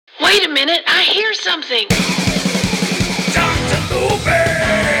Wait a minute, I hear something. Dr. Movie!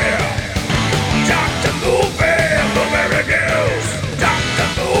 Dr. Movie! Movie reviews! Dr.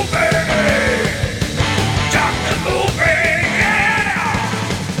 Movie! Dr. Movie! Yeah!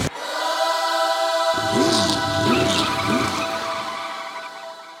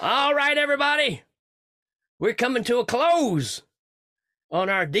 All right, everybody. We're coming to a close on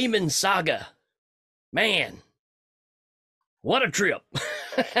our Demon Saga. Man, what a trip.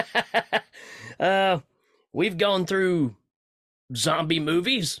 We've gone through zombie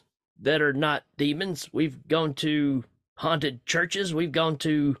movies that are not demons. We've gone to haunted churches. We've gone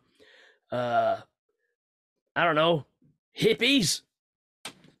to, I don't know, hippies.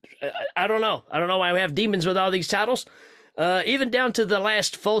 I don't know. I don't know why we have demons with all these titles. Even down to the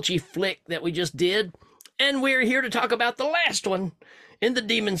last Fulci flick that we just did. And we're here to talk about the last one in the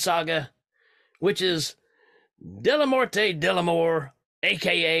Demon Saga, which is De La Morte de l'Amour,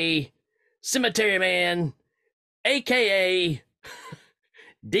 a.k.a. Cemetery Man, a.k.a.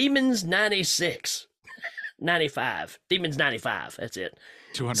 Demons 96. 95. Demons 95, that's it.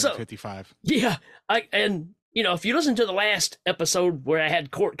 255. So, yeah, and, you know, if you listen to the last episode where I had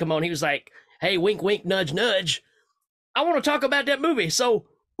Court come on, he was like, hey, wink, wink, nudge, nudge. I want to talk about that movie. So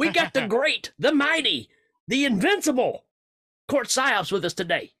we got the great, the mighty, the invincible Court Psyops with us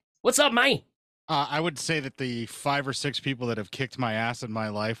today. What's up, man? I would say that the 5 or 6 people that have kicked my ass in my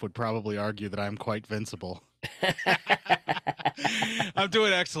life would probably argue that I'm quite vincible. I'm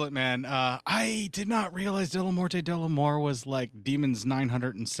doing excellent, man. I did not realize De La Morte de l'Amour was like Demons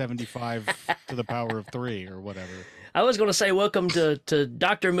 975 to the power of 3 or whatever. I was going to say welcome to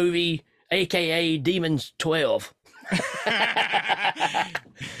Dr. Movie, a.k.a. Demons 12. I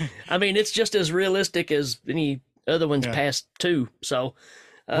mean, it's just as realistic as any other ones past 2, so...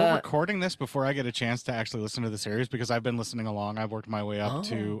 We're recording this before I get a chance to actually listen to the series because I've been listening along. I've worked my way up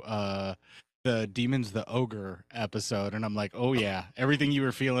to the Demons the Ogre episode, and I'm like, oh yeah, everything you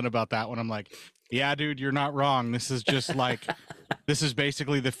were feeling about that one, I'm like, yeah, dude, you're not wrong. This is just like, this is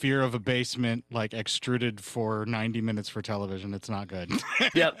basically the Fear of a Basement, like extruded for 90 minutes for television. It's not good.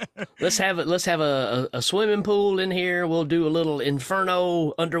 Yep. Let's have a swimming pool in here. We'll do a little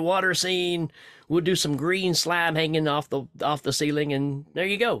Inferno underwater scene. We'll do some green slime hanging off the ceiling, and there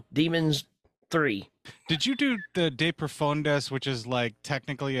you go. Demons 3. Did you do the De Profundis, which is like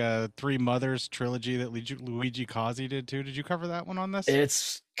technically a Three Mothers trilogy that Luigi Cozzi did too? Did you cover that one on this?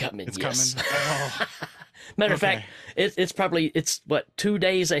 It's coming. It's yes. coming. Oh. Matter of fact, it's probably what 2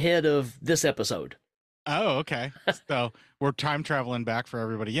 days ahead of this episode. Oh, okay. So we're time traveling back for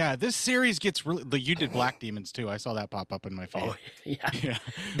everybody. Yeah, this series gets really. You did Black Demons too. I saw that pop up in my feed. Oh yeah, yeah.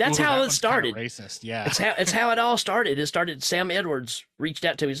 That's Ooh, how that it one's started. kinda racist, yeah. It's how it all started. It started. Sam Edwards reached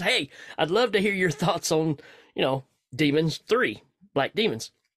out to me. He said, hey, I'd love to hear your thoughts on Demons 3, Black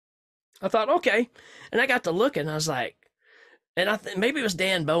Demons. I thought okay, and I got to looking. I was like, and maybe it was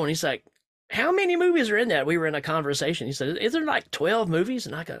Dan Bowen. He's like, how many movies are in that? We were in a conversation. He said, is there like 12 movies?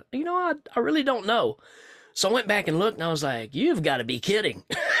 And I go, I really don't know. So I went back and looked, and I was like, you've got to be kidding.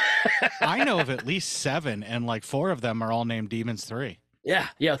 I know of at least 7, and like 4 of them are all named Demons 3. Yeah,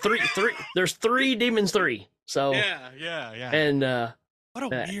 three. There's 3 Demons 3. So yeah. And what a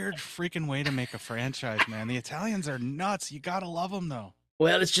weird freaking way to make a franchise, man. The Italians are nuts. You gotta love them, though.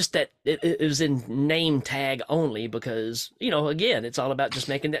 well, it's just that it was in name tag only because again, it's all about just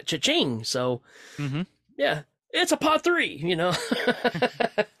making that cha-ching. So yeah, it's a part 3.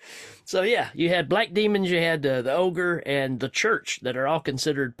 So yeah, you had Black Demons, you had the Ogre, and the Church that are all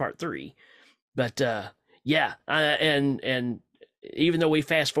considered part 3. But yeah, and even though we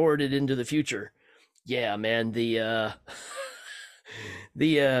fast forwarded into the future, yeah, man, the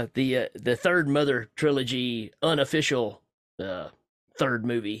Third Mother trilogy unofficial third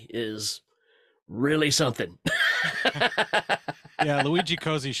movie is really something. Yeah, Luigi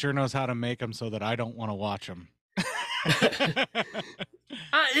Cozzi sure knows how to make them so that I don't want to watch them.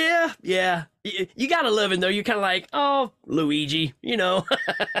 Yeah. You gotta love him though. You're kind of like, oh, Luigi, Yeah,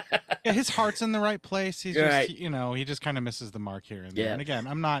 his heart's in the right place. He's right. just, he just kind of misses the mark here and there. Yeah. And again,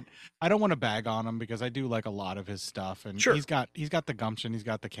 I don't want to bag on him because I do like a lot of his stuff, and Sure. he's got the gumption, he's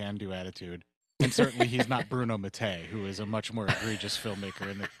got the can-do attitude, and certainly he's not Bruno Mattei, who is a much more egregious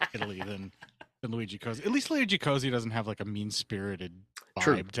filmmaker in Italy than Luigi Cozzi. At least Luigi Cozzi doesn't have like a mean-spirited vibe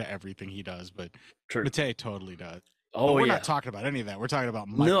True. to everything he does, but True. Mattei totally does. Oh, But we're yeah. not talking about any of that. We're talking about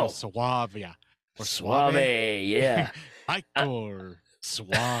Michael No. Suave. Or Suave, yeah. Michael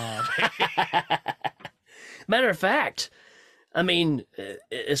Suave. Matter of fact, I mean,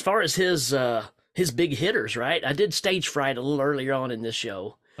 as far as his big hitters, right? I did Stage Fright a little earlier on in this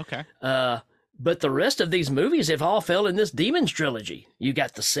show. Okay. But the rest of these movies have all fell in this Demons trilogy. You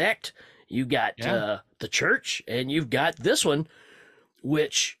got The Sect, you got The Church, and you've got this one,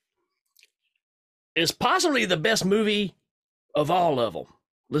 which is possibly the best movie of all of them.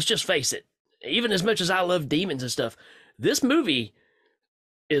 Let's just face it. Even as much as I love demons and stuff, this movie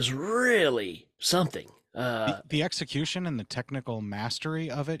is really something. The execution and the technical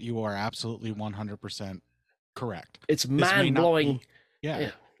mastery of it, you are absolutely 100% correct. It's mind-blowing.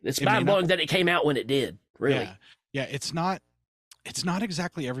 It's mind-blowing that it came out when it did, really. Yeah, it's not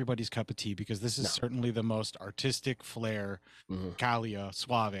exactly everybody's cup of tea, because this is certainly the most artistic flair Calia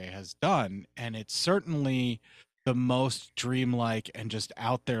Suave has done, and it's certainly the most dreamlike and just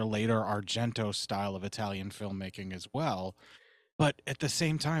out there later Argento style of Italian filmmaking as well. But at the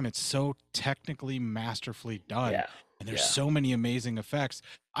same time, it's so technically masterfully done. Yeah. And there's so many amazing effects.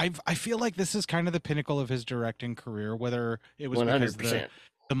 I feel like this is kind of the pinnacle of his directing career, whether it was 100%. because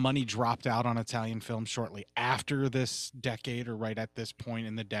the money dropped out on Italian film shortly after this decade or right at this point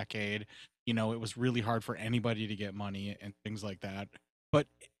in the decade. You know, it was really hard for anybody to get money and things like that. But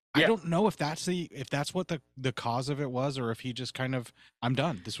I don't know if that's what the cause of it was, or if he just kind of, I'm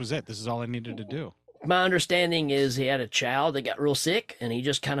done. This was it. This is all I needed to do. My understanding is he had a child that got real sick, and he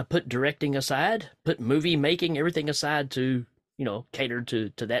just kind of put directing aside, put movie making, everything aside to, you know, cater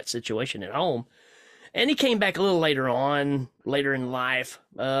to that situation at home. And he came back a little later in life,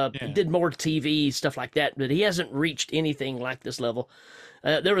 did more TV, stuff like that, but he hasn't reached anything like this level.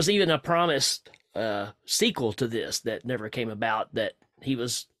 There was even a promised sequel to this that never came about, that he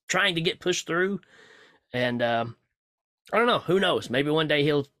was trying to get pushed through. And I don't know, who knows? Maybe one day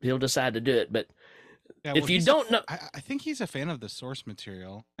he'll decide to do it. But if you don't know, I think he's a fan of the source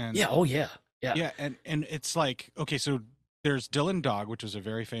material. And yeah. And it's like, okay, so there's Dylan Dog, which was a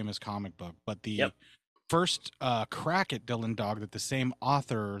very famous comic book, but the first crack at Dylan Dog that the same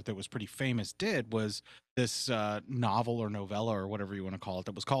author that was pretty famous did was this novel or novella or whatever you want to call it,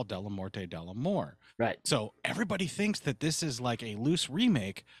 that was called Della Morte Dell'Amore. Right. So everybody thinks that this is like a loose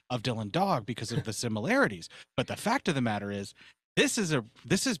remake of Dylan Dog because of the similarities. But the fact of the matter is, this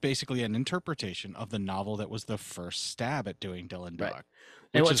is basically an interpretation of the novel that was the first stab at doing Dylan Dog. Right.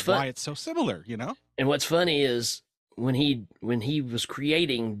 And which is why it's so similar, you know? And what's funny is when he was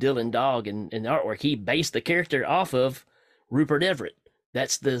creating Dylan Dog and the artwork, he based the character off of Rupert Everett.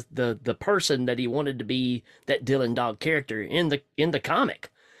 That's the person that he wanted to be, that Dylan Dog character in the comic.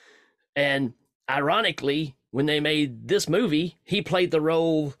 And ironically, when they made this movie, he played the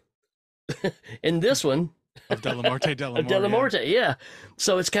role in this one of Della Morte Dell'Amore. Of Della Morte, yeah.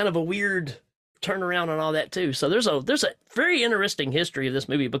 So it's kind of a weird turnaround on all that too. So there's a very interesting history of this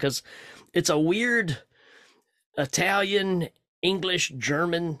movie, because it's a weird Italian, English,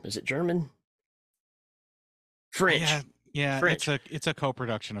 German. Is it German? French. Yeah, French. It's a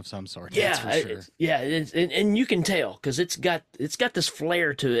co-production of some sort. Yeah, that's for sure. And you can tell because it's got this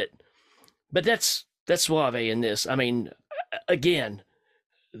flair to it. But that's Suave in this. I mean, again,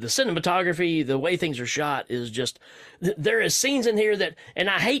 the cinematography, the way things are shot is just, there is scenes in here that, and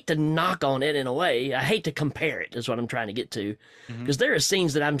I hate to knock on it in a way, I hate to compare it, is what I'm trying to get to, because there are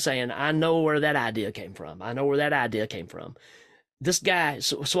scenes that I'm saying, I know where that idea came from. This guy,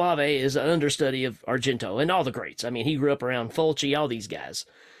 Suave, is an understudy of Argento and all the greats. I mean, he grew up around Fulci, all these guys.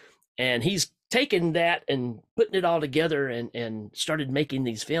 And he's taken that and putting it all together and started making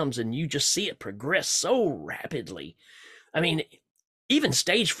these films, and you just see it progress so rapidly. I mean, even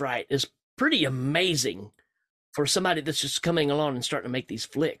Stage Fright is pretty amazing for somebody that's just coming along and starting to make these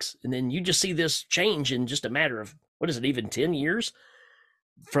flicks. And then you just see this change in just a matter of, what is it, even 10 years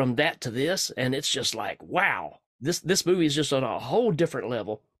from that to this? And it's just like, wow, this movie is just on a whole different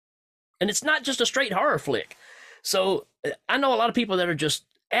level. And it's not just a straight horror flick. So I know a lot of people that are just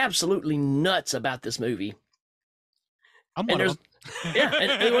absolutely nuts about this movie. I'm one of them. Yeah,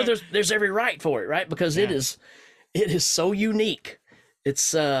 and there's every right for it, right? Because it is so unique.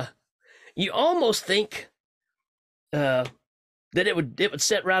 It's you almost think that it would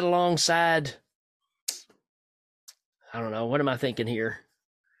set right alongside, I don't know, what am I thinking here?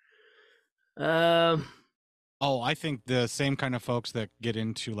 I think the same kind of folks that get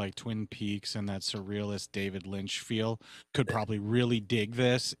into like Twin Peaks and that surrealist David Lynch feel could probably really dig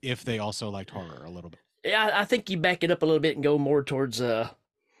this if they also liked horror a little bit. Yeah, I think you back it up a little bit and go more towards Bad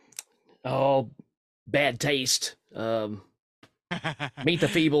Taste, Meet the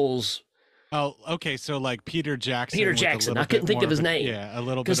Feebles. Oh, okay. So like Peter Jackson. Peter Jackson. I couldn't think of his name. Yeah, a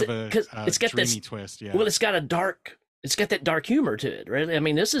little bit of a it's got dreamy this twist. Yeah. Well, it's got that dark humor to it, right? I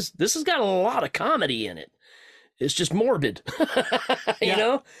mean, this has got a lot of comedy in it. It's just morbid. You Yeah.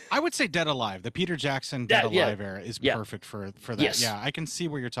 know? I would say Dead Alive. The Peter Jackson Dead Yeah. Alive era is Yeah. perfect for that. Yes. Yeah, I can see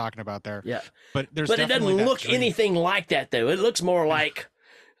what you're talking about there. Yeah. But there's But it doesn't definitely that look dream. anything like that, though. It looks more like,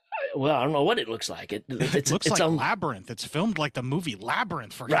 well, I don't know what it looks like. It It's looks it's like on, Labyrinth. It's filmed like the movie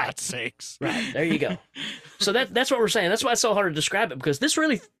Labyrinth, for Right. God's sakes. right. There you go. So that's what we're saying. That's why it's so hard to describe it, because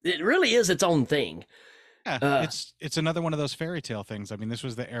it really is its own thing. Yeah, it's another one of those fairy tale things. I mean, this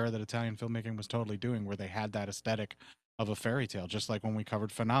was the era that Italian filmmaking was totally doing, where they had that aesthetic of a fairy tale, just like when we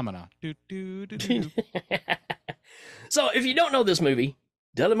covered Phenomena. Do, do, do, do, do. So if you don't know this movie,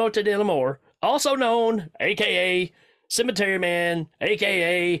 Della Morte dell'Amore, also known, aka Cemetery Man,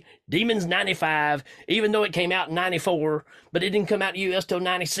 aka Demons 95, even though it came out in 94, but it didn't come out in US till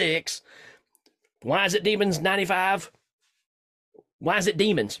 96. Why is it Demons 95? Why is it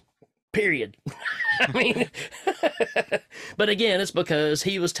Demons? Period. I mean, but again, it's because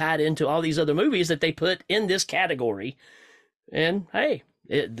he was tied into all these other movies that they put in this category. And hey,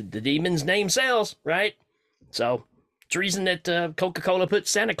 the Demon's name sells, right? So it's the reason that Coca-Cola puts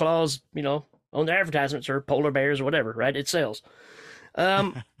Santa Claus, on their advertisements, or polar bears or whatever, right? It sells.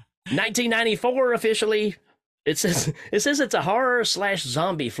 1994 officially, it says it's a horror /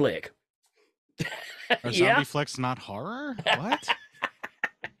 zombie flick. Are Yeah. zombie flicks not horror? What?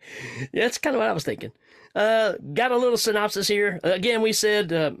 Yeah, that's kind of what I was thinking. Got a little synopsis here. Again, we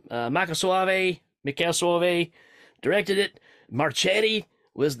said Michael Suave directed it. Marchetti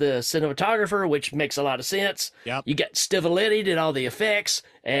was the cinematographer, which makes a lot of sense. Yep. You got Stivoletti did all the effects,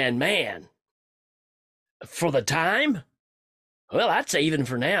 and man, for the time, well, I'd say even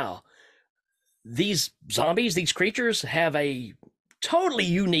for now, these zombies, these creatures have a totally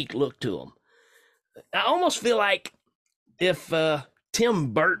unique look to them. I almost feel like if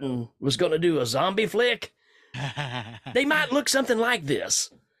Tim Burton was going to do a zombie flick, they might look something like this.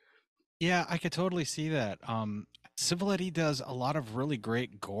 Yeah, I could totally see that. Civiletti does a lot of really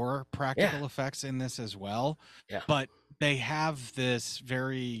great gore practical effects in this as well. Yeah. But they have this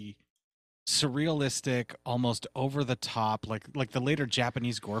very surrealistic, almost over the top, like the later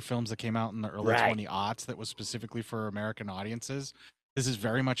Japanese gore films that came out in the early Right. 2000s that was specifically for American audiences. This is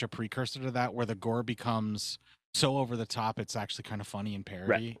very much a precursor to that, where the gore becomes so over the top it's actually kind of funny and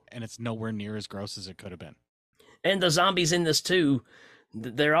parody, and it's nowhere near as gross as it could have been. And the zombies in this too,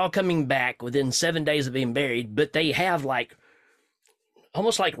 they're all coming back within 7 days of being buried, but they have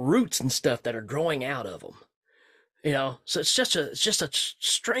almost like roots and stuff that are growing out of them. So it's just a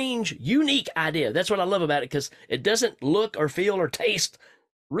strange, unique idea. That's what I love about it, because it doesn't look or feel or taste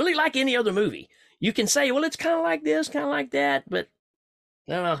really like any other movie. You can say, well, it's kind of like this, kind of like that, but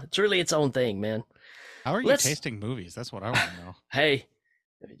no, it's really its own thing, man. How are you Let's- tasting movies? That's what I want to know. Hey,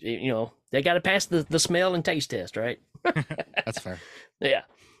 they got to pass the smell and taste test, right? That's fair. Yeah.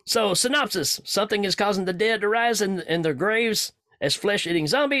 So, synopsis. Something is causing the dead to rise in their graves as flesh-eating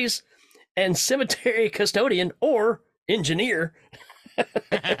zombies, and cemetery custodian or engineer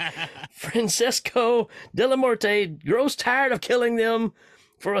Francesco Della Morte grows tired of killing them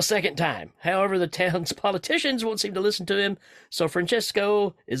for a second time. However, the town's politicians won't seem to listen to him, so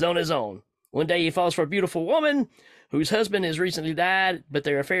Francesco is on his own. One day he falls for a beautiful woman whose husband has recently died, but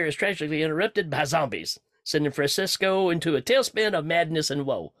their affair is tragically interrupted by zombies, sending Francesco into a tailspin of madness and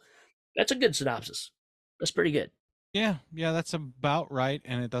woe. That's a good synopsis. That's pretty good. Yeah, that's about right,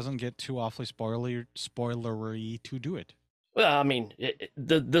 and it doesn't get too awfully spoilery to do it. Well, I mean,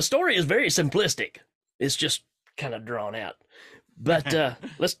 the story is very simplistic. It's just kind of drawn out. But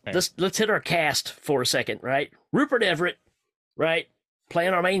let's hit our cast for a second, right? Rupert Everett, right,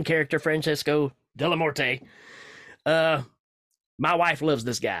 playing our main character Francesco Della Morte. My wife loves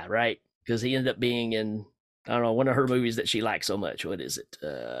this guy, right? Because he ended up being in, I don't know, one of her movies that she likes so much. What is it?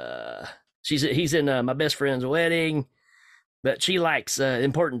 He's in My Best Friend's Wedding, but she likes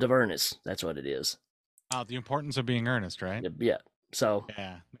Important of Ernest. That's what it is. Oh, the importance of being earnest, right? Yeah. So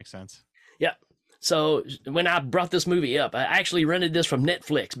Yeah, makes sense. yeah. So when I brought this movie up, I actually rented this from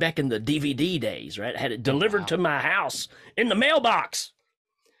Netflix back in the DVD days, right? I had it delivered wow. to my house in the mailbox.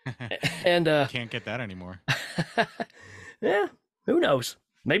 And Can't get that anymore. yeah, who knows?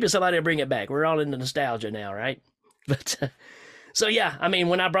 Maybe somebody will bring it back. We're all into nostalgia now, right? But so yeah, I mean,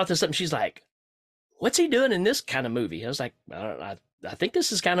 when I brought this up, she's like, "What's he doing in this kind of movie?" I was like, I think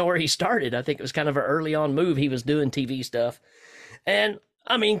this is kind of where he started. I think it was kind of an early on move. He was doing TV stuff. And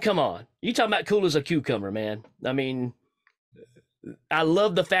I mean, come on. You talking about cool as a cucumber, man. I mean, I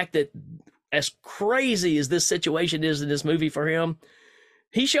love the fact that as crazy as this situation is in this movie for him,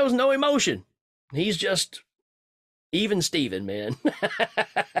 he shows no emotion. He's just even Steven, man.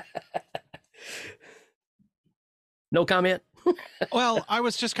 No comment? Well, I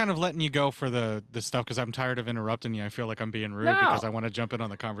was just kind of letting you go for the stuff because I'm tired of interrupting you. I feel like I'm being rude No. because I want to jump in on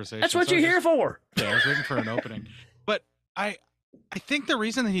the conversation. That's what So I you're was here for. Yeah, I was waiting for an opening. But I think the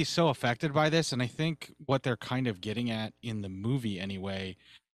reason that he's so affected by this, and I think what they're kind of getting at in the movie anyway,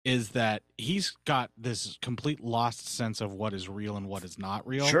 is that he's got this complete lost sense of what is real and what is not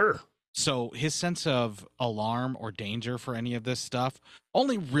real. Sure. So his sense of alarm or danger for any of this stuff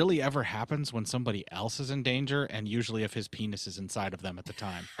only really ever happens when somebody else is in danger, and usually if his penis is inside of them at the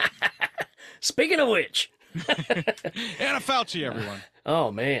time. Speaking of which, Anna Fauci, everyone.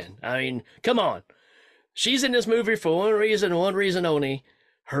 oh man, I mean, come on. She's in this movie for one reason only,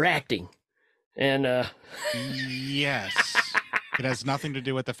 her acting. And Yes. It has nothing to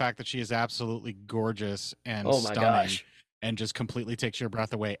do with the fact that she is absolutely gorgeous and oh my stunning gosh. and just completely takes your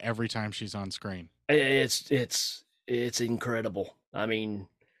breath away every time she's on screen. It's incredible. I mean,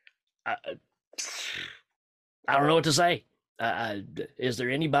 I don't know what to say. Is there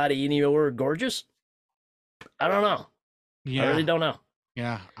anybody anywhere gorgeous? I don't know. Yeah. I really don't know.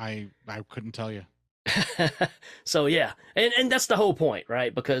 Yeah, I couldn't tell you. So yeah, and that's the whole point,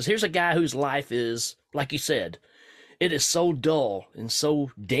 right? Because here's a guy whose life is, like you said, it is so dull and so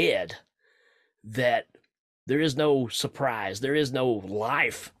dead that there is no surprise, there is no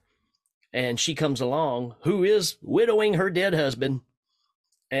life. And she comes along, who is widowing her dead husband,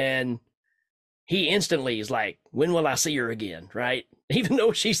 and he instantly is like, when will I see her again, right? Even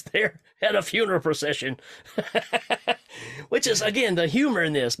though she's there at a funeral procession. Which is, again, the humor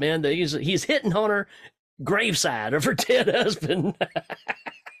in this, man. He's hitting on her graveside of her dead husband. I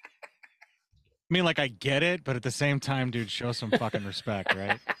mean, like, I get it, but at the same time, dude, show some fucking respect,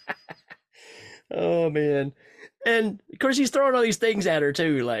 right? Oh, man. And, of course, he's throwing all these things at her,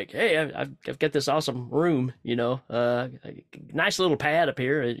 too. Like, hey, I've got this awesome room, you know. Nice little pad up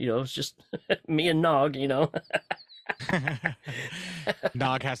here. You know, it's just me and Nog, you know.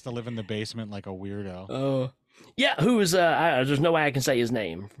 Nog has to live in the basement like a weirdo. Oh. Yeah, who is, there's no way I can say his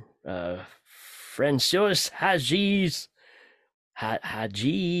name. Francois Haji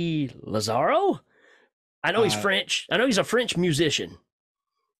Lazaro? I know he's French. I know he's a French musician.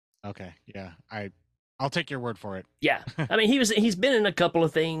 Okay, yeah. I'll take your word for it. Yeah. I mean, he's been in a couple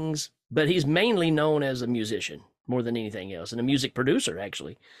of things, but he's mainly known as a musician more than anything else, and a music producer,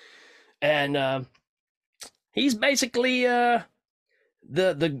 actually. And he's basically the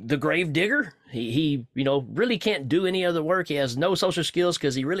grave digger. He you know, really can't do any other work. He has no social skills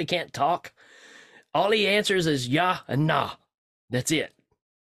because he really can't talk. All he answers is yeah and nah. That's it.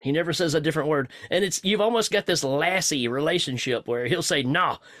 He never says a different word. And you've almost got this Lassie relationship where he'll say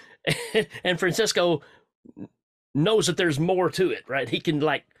nah. And Francisco knows that there's more to it, right? He can,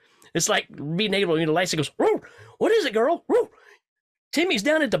 like, it's like being able, you know, Lassie goes, "Whoa, what is it, girl? Whoa, Timmy's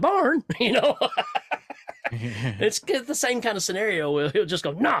down at the barn," you know. It's the same kind of scenario where he'll just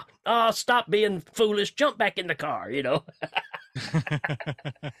go, "Nah, stop being foolish, jump back in the car," you know.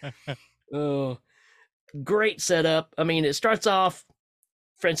 Oh, great setup. I mean, it starts off,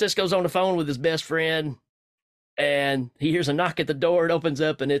 Francisco's on the phone with his best friend, and he hears a knock at the door. It opens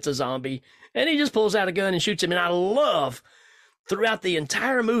up, and it's a zombie, and he just pulls out a gun and shoots him. And I love, throughout the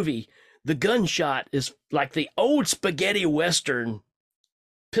entire movie, the gunshot is like the old spaghetti western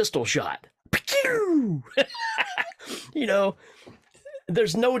pistol shot. You know,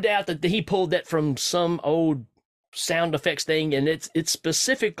 there's no doubt that he pulled that from some old sound effects thing, and it's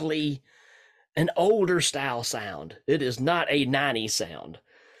specifically an older style sound. It is not a 90s sound.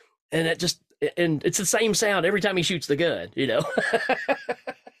 And it's the same sound every time he shoots the gun, you know.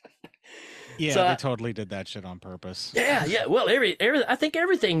 Yeah, So, they totally did that shit on purpose. Yeah. Well, I think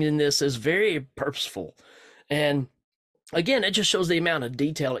everything in this is very purposeful. And again, it just shows the amount of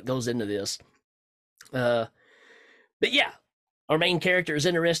detail that goes into this. But yeah, our main character is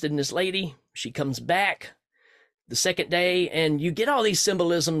interested in this lady. She comes back the second day, and you get all these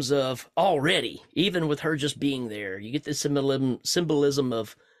symbolisms of already, even with her just being there, you get this symbolism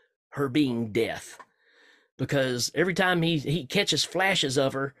of her being death. Because every time he catches flashes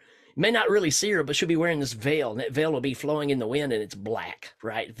of her, you may not really see her, but she'll be wearing this veil, and that veil will be flowing in the wind, and it's black,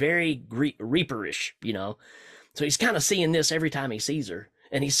 right? Very reaperish, you know? So he's kind of seeing this every time he sees her,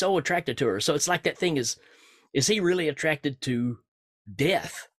 and he's so attracted to her. So it's like that thing is he really attracted to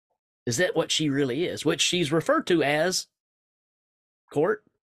death? Is that what she really is? Which she's referred to as Court?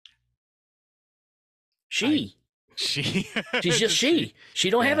 She's just she. She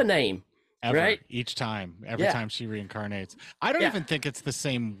don't have a name. Ever, right? Each time, every time she reincarnates. I don't even think it's the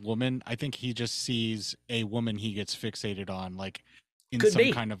same woman. I think he just sees a woman he gets fixated on, like in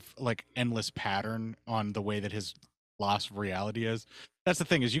some kind of like endless pattern on the way that his loss of reality is. That's the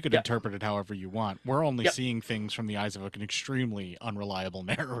thing, is you could interpret it however you want. We're only seeing things from the eyes of an extremely unreliable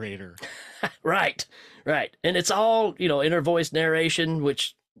narrator. Right. And it's all, inner voice narration,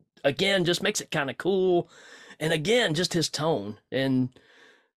 which again just makes it kind of cool. And again, just his tone. And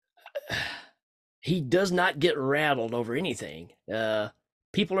he does not get rattled over anything.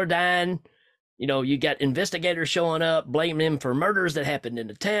 People are dying. You got investigators showing up, blaming him for murders that happened in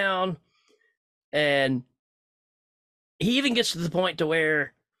the town. And he even gets to the point to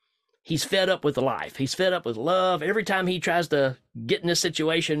where he's fed up with life. He's fed up with love. Every time he tries to get in a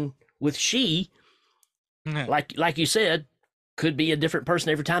situation with she, like you said, could be a different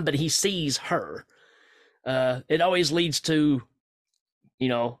person every time, but he sees her. It always leads to,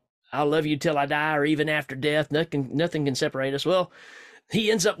 I'll love you till I die, or even after death. Nothing can separate us. Well,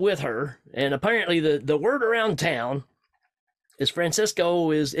 he ends up with her, and apparently the word around town is Francisco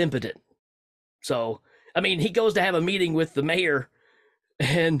is impotent. So, he goes to have a meeting with the mayor,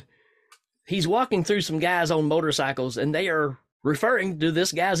 and he's walking through some guys on motorcycles, and they are referring to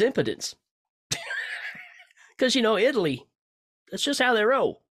this guy's impotence. Because, Italy, that's just how they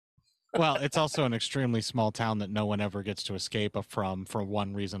roll. Well, it's also an extremely small town that no one ever gets to escape from for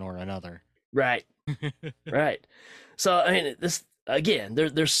one reason or another. Right. Right. So, this, again,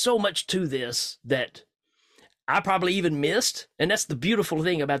 there's so much to this that I probably even missed. And that's the beautiful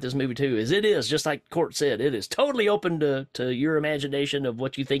thing about this movie, too, is it is, just like Court said, it is totally open to your imagination of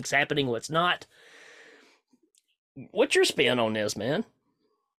what you think's happening, what's not. What's your spin on this, man?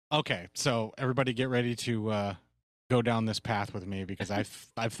 Okay, so everybody get ready to go down this path with me, because I've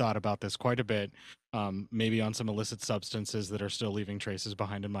thought about this quite a bit. Maybe on some illicit substances that are still leaving traces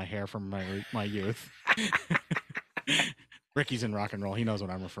behind in my hair from my youth. Ricky's in rock and roll. He knows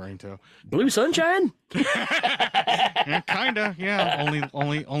what I'm referring to. Blue Sunshine? Yeah, kinda, yeah.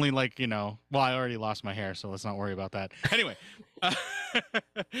 Only like, well, I already lost my hair, so let's not worry about that. Anyway. All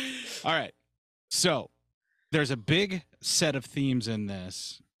right. So there's a big set of themes in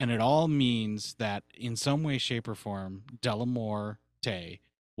this, and it all means that in some way, shape, or form, Delamorte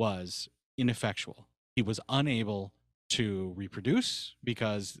was ineffectual. He was unable to reproduce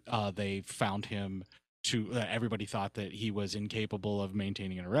because they found him everybody thought that he was incapable of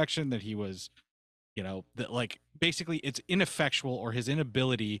maintaining an erection, that he was, that like basically it's ineffectual, or his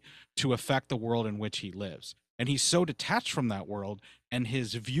inability to affect the world in which he lives. And he's so detached from that world, and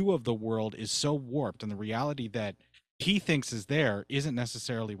his view of the world is so warped, and the reality that he thinks is there isn't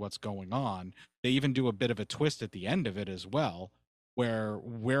necessarily what's going on. They even do a bit of a twist at the end of it as well, where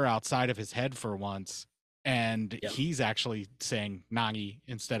we're outside of his head for once, and he's actually saying Nagi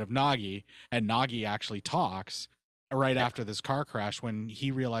instead of Nagi, and Nagi actually talks right after this car crash when he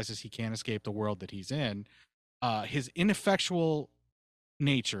realizes he can't escape the world that he's in. His ineffectual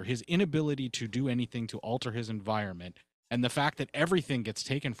nature, his inability to do anything to alter his environment, and the fact that everything gets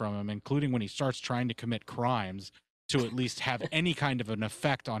taken from him, including when he starts trying to commit crimes to at least have any kind of an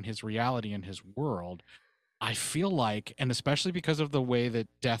effect on his reality and his world. I feel like, and especially because of the way that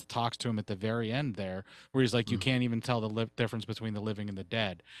Death talks to him at the very end there, where he's like, you can't even tell the difference between the living and the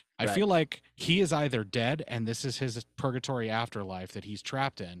dead. I feel like he is either dead, and this is his purgatory afterlife that he's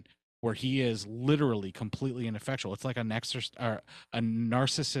trapped in, where he is literally completely ineffectual. It's like a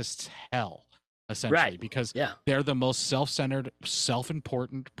narcissist's hell, essentially, because they're the most self-centered,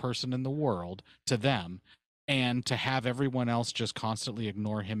 self-important person in the world to them. And to have everyone else just constantly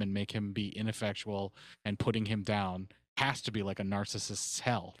ignore him and make him be ineffectual and putting him down has to be like a narcissist's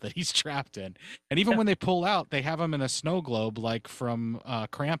hell that he's trapped in. And even when they pull out, they have him in a snow globe like from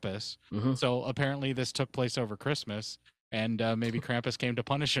Krampus. So apparently this took place over Christmas, and maybe Krampus came to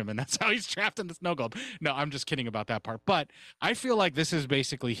punish him, and that's how he's trapped in the snow globe. No, I'm just kidding about that part. But I feel like this is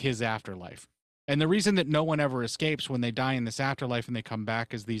basically his afterlife. And the reason that no one ever escapes when they die in this afterlife and they come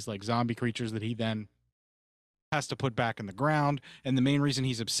back as these like zombie creatures that he then has to put back in the ground. And the main reason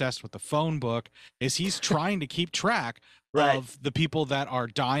he's obsessed with the phone book is he's trying to keep track of the people that are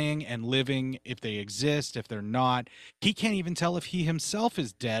dying and living, if they exist, if they're not. He can't even tell if he himself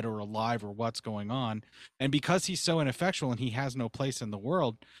is dead or alive or what's going on. And because he's so ineffectual and he has no place in the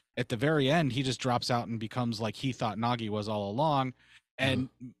world, at the very end, he just drops out and becomes like he thought Nagi was all along. And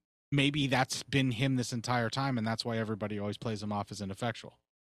maybe that's been him this entire time, and that's why everybody always plays him off as ineffectual.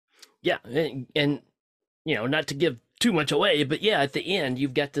 Yeah, and not to give too much away, but at the end,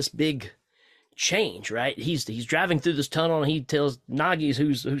 you've got this big change, right? He's driving through this tunnel, and he tells Nagi,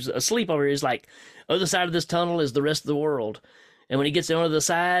 who's asleep over here, he's like, other side of this tunnel is the rest of the world. And when he gets on the other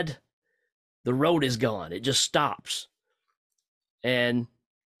side, the road is gone. It just stops. And,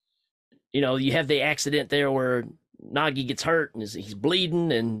 you have the accident there where Nagi gets hurt, and he's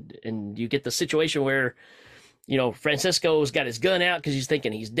bleeding, and you get the situation where Francisco's got his gun out because he's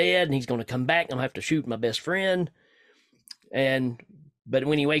thinking he's dead and he's going to come back. I'm going to have to shoot my best friend. But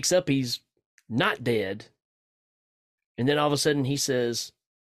when he wakes up, he's not dead. And then all of a sudden he says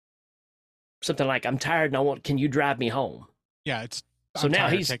something like, I'm tired and can you drive me home? Yeah, so I'm now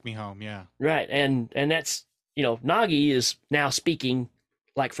tired, he's take me home. Yeah. right. And that's, Nagi is now speaking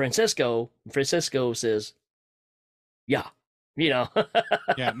like Francisco. Francisco says, yeah, Yeah,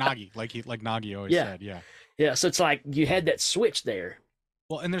 Nagi, like Nagi always said. Yeah. Yeah. So it's like you had that switch there.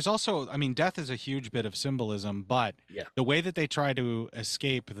 Well, and there's also, death is a huge bit of symbolism, but the way that they try to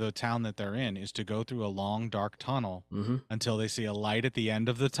escape the town that they're in is to go through a long, dark tunnel until they see a light at the end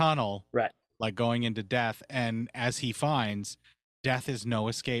of the tunnel, right? Like going into death. And as he finds, death is no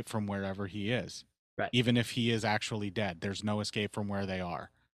escape from wherever he is, right? Even if he is actually dead, there's no escape from where they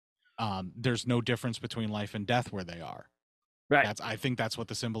are. There's no difference between life and death where they are, right? I think that's what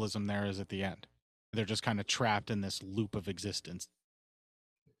the symbolism there is at the end. They're just kind of trapped in this loop of existence.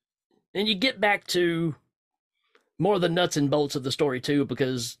 And you get back to more the nuts and bolts of the story too,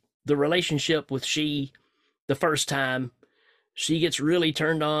 because the relationship with she, the first time, she gets really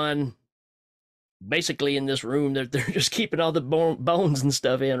turned on. Basically, in this room, they're just keeping all the bones and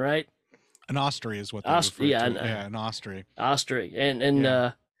stuff in, right? An osprey is what they refer to. An osprey. Osprey,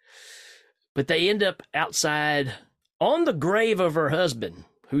 and but they end up outside on the grave of her husband,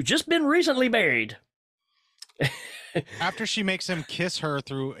 who's just been recently buried. After she makes him kiss her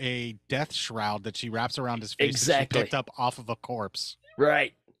through a death shroud that she wraps around his face that she picked up off of a corpse.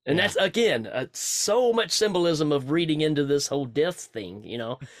 Right. And that's, again, so much symbolism of reading into this whole death thing,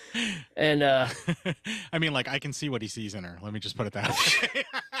 And, I can see what he sees in her. Let me just put it that way.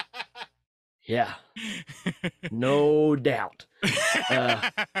 Yeah. No doubt.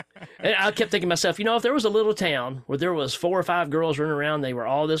 And I kept thinking to myself, if there was a little town where there was 4 or 5 girls running around, they were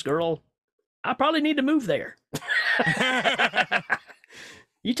all this girl, I probably need to move there.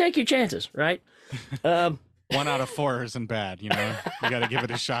 You take your chances, right? 1 out of 4 isn't bad, You got to give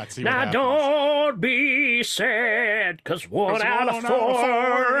it a shot. See what happens. Don't be sad, because 1 out of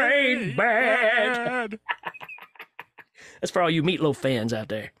 4 ain't bad. That's for all you Meatloaf fans out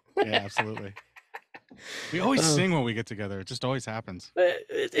there. Yeah, absolutely. We always sing when we get together. It just always happens.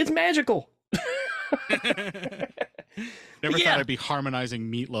 It's magical. Never thought I'd be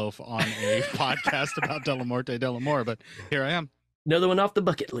harmonizing Meatloaf on a podcast about De La Morte De La More, but here I am. Another one off the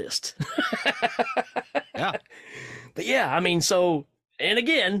bucket list. Yeah. But so, and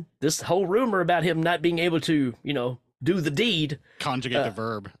again, this whole rumor about him not being able to, do the deed. Conjugate the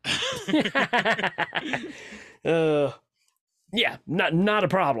verb. Yeah, not a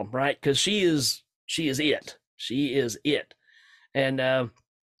problem, right? Because she is it. She is it. And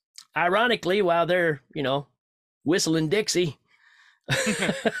ironically, while they're, whistling Dixie,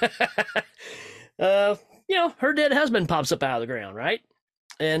 her dead husband pops up out of the ground, right?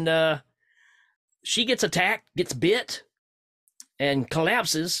 And she gets attacked, gets bit, and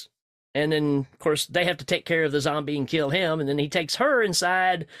collapses. And then, of course, they have to take care of the zombie and kill him. And then he takes her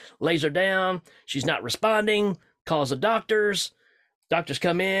inside, lays her down. She's not responding, calls the doctors. Doctors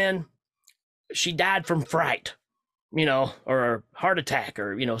come in. She died from fright, or a heart attack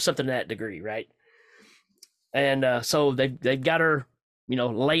or, something to that degree, right? And so they've got her,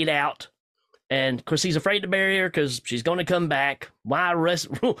 laid out. And of course, he's afraid to bury her because she's going to come back. Why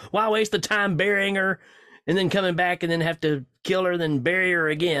waste the time burying her and then coming back and then have to kill her, then bury her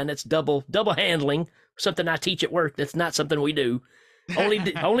again? It's double handling. Something I teach at work. That's not something we do.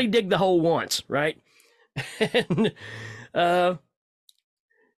 Only dig the hole once, right? And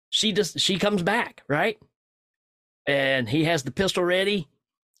she comes back, right? And he has the pistol ready,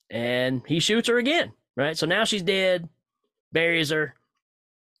 and he shoots her again, right? So now she's dead, buries her.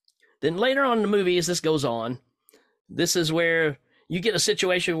 Then later on in the movie, as this goes on, this is where you get a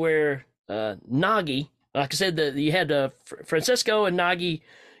situation where Nagi, like I said, you had Francisco and Nagi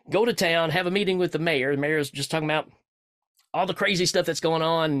go to town, have a meeting with the mayor. The mayor is just talking about all the crazy stuff that's going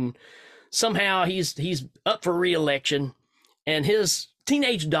on, and somehow he's up for re-election, and his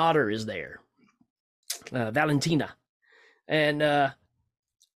teenage daughter is there, Valentina, and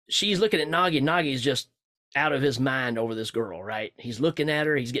she's looking at Nagi. Nagi's just out of his mind over this girl, right? He's looking at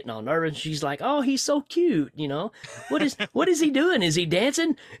her, he's getting all nervous. She's like, "Oh, he's so cute, What is he doing? Is he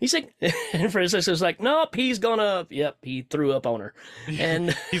dancing?" He's like, and Francisco's like, "Nope, he threw up on her."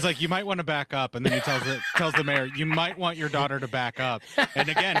 And he's like, "You might want to back up." And then he tells the mayor, "You might want your daughter to back up." And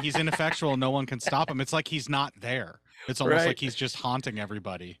again, he's ineffectual. No one can stop him. It's like he's not there. It's almost like he's just haunting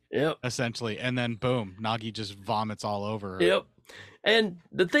everybody. Yep. Essentially. And then boom, Nagi just vomits all over her. Yep. And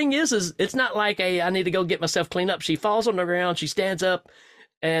the thing is it's not like I need to go get myself cleaned up. She falls on the ground, she stands up,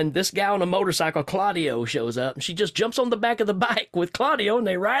 And this guy on a motorcycle, Claudio, shows up, and she just jumps on the back of the bike with Claudio, and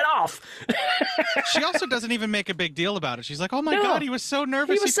they ride off. She also doesn't even make a big deal about it. She's like, "Oh my No. God, he was so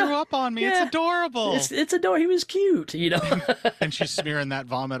nervous. He was so- threw up on me. Yeah. It's adorable." It's adorable. He was cute, you know. And she's smearing that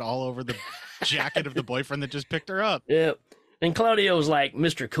vomit all over the jacket of the boyfriend that just picked her up. Yeah. And Claudio's like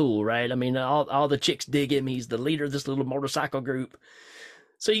Mr. Cool, right? I mean, all the chicks dig him. He's the leader of this little motorcycle group.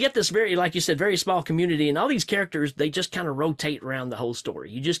 So you get this very, like you said, very small community, and all these characters, they just kind of rotate around the whole story.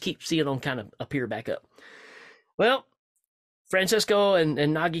 You just keep seeing them kind of appear back up. Well, Francesco and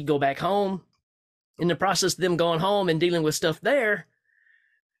Nagi go back home. In the process of them going home and dealing with stuff there,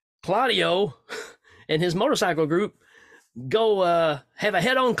 Claudio and his motorcycle group go have a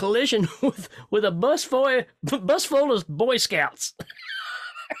head-on collision with a bus full of Boy Scouts.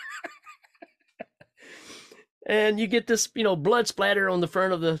 And you get this, blood splatter on the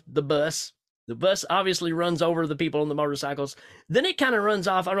front of the bus. The bus obviously runs over the people on the motorcycles. Then it kind of runs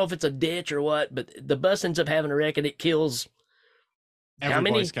off. I don't know if it's a ditch or what, but the bus ends up having a wreck and it kills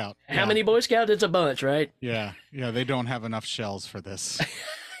Every Boy Scout. how many Boy Scouts? It's a bunch, right? Yeah, they don't have enough shells for this.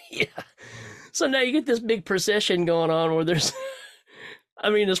 Yeah. So now you get this big procession going on where there's,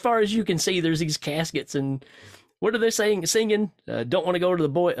 I mean, as far as you can see, there's these caskets and what are they singing? Don't want to go to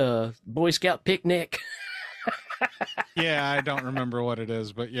the Boy Scout picnic. Yeah, I don't remember what it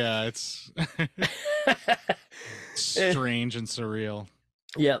is, but yeah, it's strange and surreal.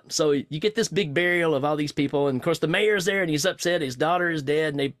 Yeah, so you get this big burial of all these people, and of course the mayor's there, and he's upset. His daughter is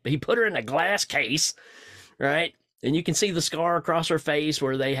dead, and he put her in a glass case, right? And you can see the scar across her face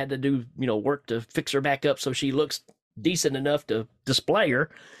where they had to do work to fix her back up so she looks decent enough to display her.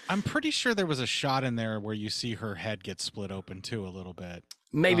 I'm pretty sure there was a shot in there where you see her head get split open too a little bit.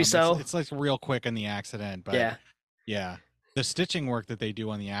 Maybe so. It's like real quick in the accident, but yeah. The stitching work that they do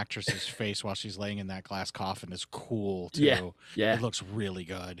on the actress's face while she's laying in that glass coffin is cool too. Yeah. It looks really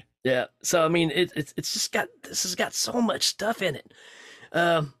good. Yeah. So I mean, it's just this has got so much stuff in it.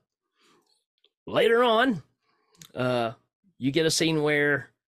 Later on, you get a scene where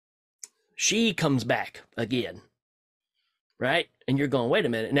she comes back again, right? And you're going, wait a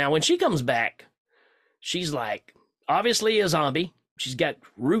minute. Now, when she comes back, she's like obviously a zombie. She's got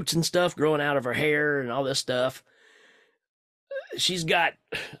roots and stuff growing out of her hair and all this stuff. She's got,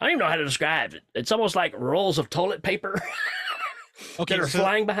 I don't even know how to describe it. It's almost like rolls of toilet paper that are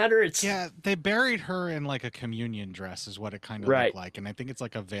flying behind her. Yeah, they buried her in like a communion dress is what it kind of looked like. And I think it's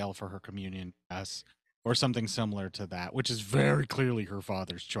like a veil for her communion dress or something similar to that, which is very clearly her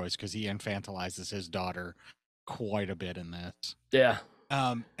father's choice because he infantilizes his daughter quite a bit in this. Yeah.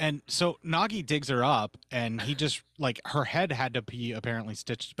 And so Nagi digs her up and he just like her head had to be apparently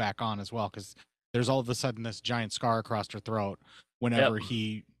stitched back on as well because there's all of a sudden this giant scar across her throat whenever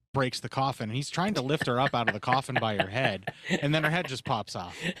he breaks the coffin. And he's trying to lift her up out of the coffin by her head, and then her head just pops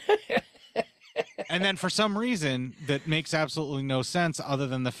off. And then for some reason that makes absolutely no sense other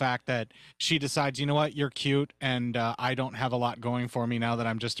than the fact that she decides, you know what, you're cute, and I don't have a lot going for me now that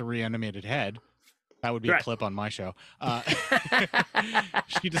I'm just a reanimated head. That would be a clip on my show.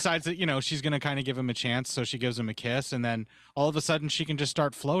 She decides that, she's going to kind of give him a chance. So she gives him a kiss. And then all of a sudden she can just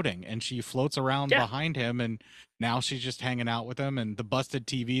start floating. And she floats around behind him. And now she's just hanging out with him. And the busted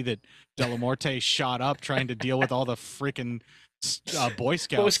TV that Della Morte shot up trying to deal with all the freaking Boy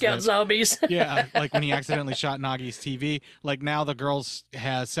Scouts. Boy Scout zombies. Yeah, like when he accidentally shot Nagi's TV. Like now the girl's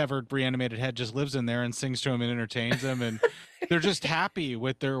severed reanimated head just lives in there and sings to him and entertains him. And they're just happy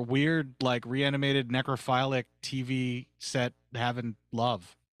with their weird, like reanimated necrophilic TV set having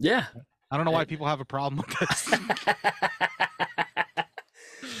love. Yeah. I don't know why people have a problem with this.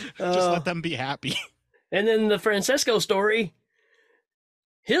 Just let them be happy. And then the Francesco story,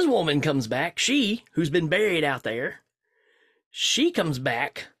 his woman comes back. She, who's been buried out there, she comes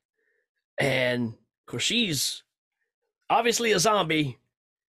back, and of course she's obviously a zombie,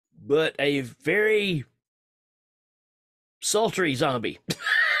 but a very sultry zombie.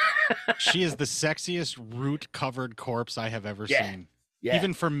 She is the sexiest root-covered corpse I have ever seen. Yeah.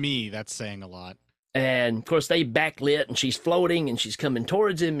 Even for me, that's saying a lot. And of course they backlit, and she's floating, and she's coming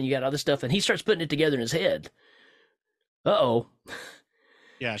towards him, and you got all this stuff, and he starts putting it together in his head. Uh-oh.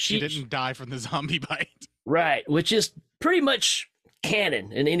 Yeah, she didn't die from the zombie bite. Right, which is pretty much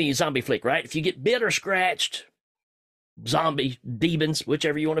canon in any zombie flick, right? If you get bit or scratched, zombie, demons,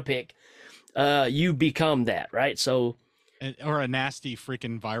 whichever you want to pick, you become that, right? So, or a nasty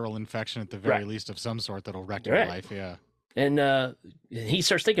freaking viral infection at the very least of some sort that'll wreck your life, yeah. And he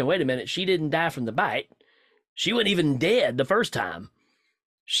starts thinking, wait a minute, she didn't die from the bite. She wasn't even dead the first time.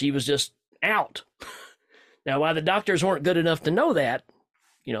 She was just out. Now, why the doctors weren't good enough to know that,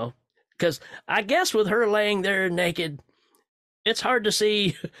 because I guess with her laying there naked, it's hard to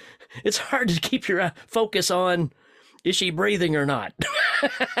see. It's hard to keep your focus on, is she breathing or not?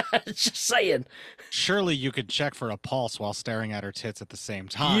 Just saying. Surely you could check for a pulse while staring at her tits at the same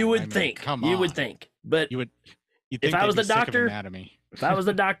time. You would I mean, think. Come You on. would think. But You think I was they'd the be sick of doctor- anatomy. if I was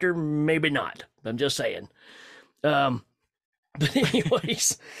the doctor, maybe not. I'm just saying. But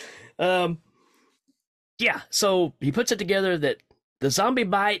anyways, yeah. So he puts it together that the zombie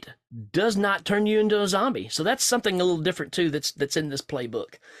bite does not turn you into a zombie. So that's something a little different too. That's in this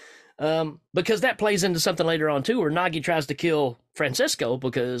playbook. Because that plays into something later on too, where Nagi tries to kill Francisco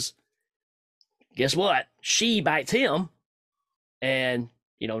because guess what? She bites him, and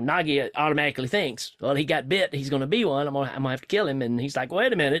Nagi automatically thinks, well, he got bit, he's going to be one. I'm gonna have to kill him, and he's like,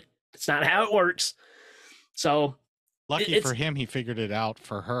 wait a minute, it's not how it works. So Lucky it's- for him, he figured it out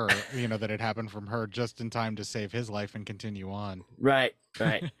for her, that it happened from her just in time to save his life and continue on. Right.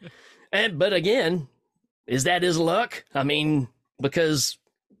 But again, is that his luck? I mean, because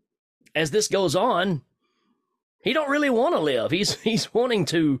as this goes on, he don't really want to live. He's wanting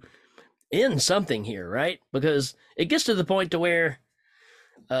to end something here, right? Because it gets to the point to where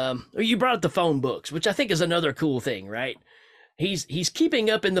you brought up the phone books, which I think is another cool thing, right? He's keeping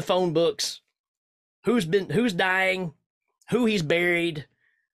up in the phone books who's dying, who he's buried,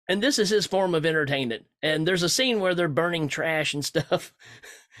 and this is his form of entertainment. And there's a scene where they're burning trash and stuff.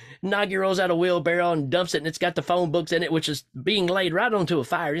 Nagi rolls out a wheelbarrow and dumps it, and it's got the phone books in it, which is being laid right onto a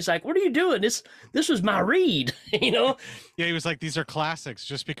fire. He's like, what are you doing? This was my read, Yeah, he was like, these are classics.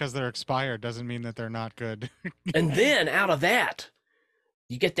 Just because they're expired doesn't mean that they're not good. And then out of that,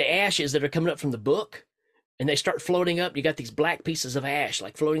 you get the ashes that are coming up from the book, and they start floating up. You got these black pieces of ash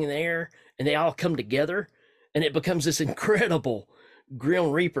like floating in the air, and they all come together, and it becomes this incredible Grim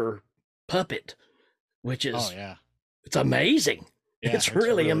Reaper puppet, which is it's amazing. Yeah, it's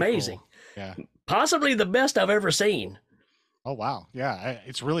really amazing. cool. Yeah. Possibly the best I've ever seen. Oh wow. Yeah,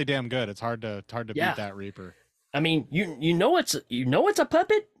 it's really damn good. It's hard to Yeah. beat that Reaper. I mean, you know it's a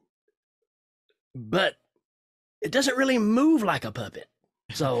puppet, but it doesn't really move like a puppet.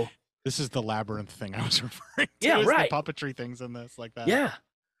 So This is the labyrinth thing I was referring to. Yeah, is right. The puppetry things in this, like that. yeah.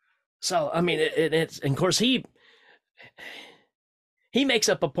 So I mean, it's and of course he makes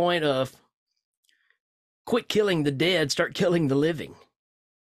up a point of quit killing the dead, start killing the living.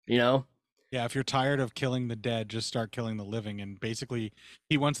 Yeah, if you're tired of killing the dead, just start killing the living. And basically,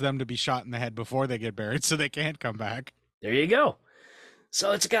 he wants them to be shot in the head before they get buried so they can't come back. There you go.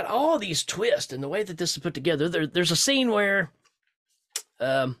 So it's got all these twists and the way that this is put together. There's a scene where,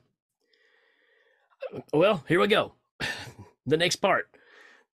 well, here we go. The next part.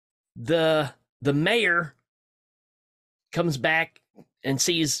 The mayor comes back and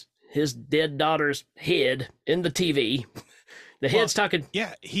sees his dead daughter's head in the TV. The head's talking.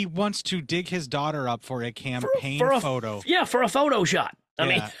 Yeah, he wants to dig his daughter up for a campaign for a photo. Yeah, for a photo shot. I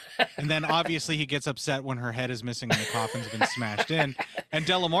mean, And then obviously he gets upset when her head is missing and the coffin's been smashed in. And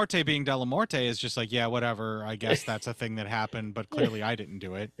Delamorte being Delamorte is just like, yeah, whatever. I guess that's a thing that happened, but clearly I didn't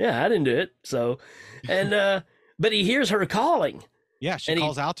do it. yeah, I didn't do it. So, and but he hears her calling. Yeah, she And he-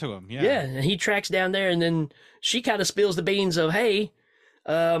 calls out to him. Yeah. Yeah, and he tracks down there, and then she kind of spills the beans of, hey,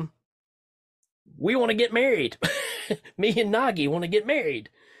 we want to get married. Me and Nagi want to get married.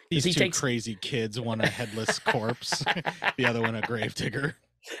 These he two takes- crazy kids, one a headless corpse, the other one a gravedigger.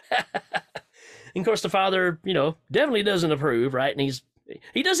 And of course, the father, definitely doesn't approve, right? And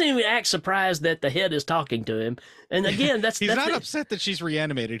he doesn't even act surprised that the head is talking to him. And again, He's that's not upset that she's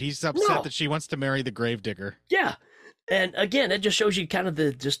reanimated. He's upset No. that she wants to marry the gravedigger. Yeah. And again, it just shows you kind of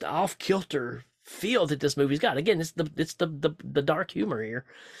the just off kilter feel that this movie's got. Again, it's the dark humor here.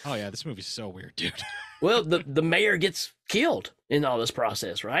 Oh yeah, this movie's so weird, dude. Well, the mayor gets killed in all this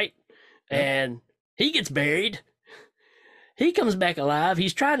process, right? Yep. And he gets buried. He comes back alive.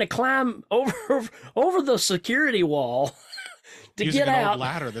 He's trying to climb over the security wall to Using get an out. old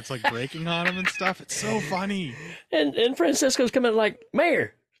ladder that's like breaking on him and stuff. It's so funny. And Francisco's coming like,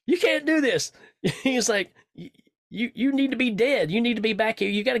 Mayor, you can't do this. He's like, you need to be dead. You need to be back here.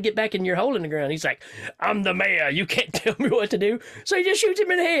 You got to get back in your hole in the ground. He's like, I'm the mayor. You can't tell me what to do. So he just shoots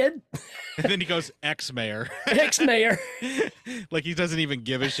him in the head. And then he goes, ex-mayor. Ex-mayor. Like he doesn't even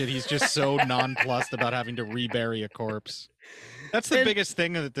give a shit. He's just so nonplussed about having to rebury a corpse. That's the And- biggest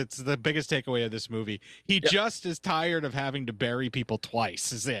thing. That's the biggest takeaway of this movie. He just is tired of having to bury people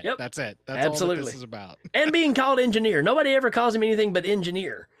twice. Is it? Yep. That's it. That's all that Absolutely. this is about. And being called engineer. Nobody ever calls him anything but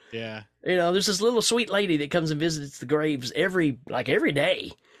engineer. Yeah. There's this little sweet lady that comes and visits the graves every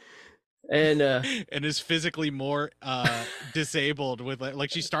day. And and is physically more disabled with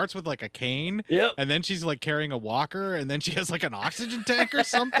like she starts with like a cane, yep, and then she's like carrying a walker, and then she has like an oxygen tank or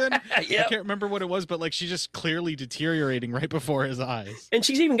something. I yep. can't remember what it was, but like she's just clearly deteriorating right before his eyes. And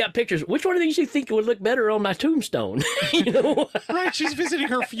she's even got pictures. Which one of these you think would look better on my tombstone? You know? Right, she's visiting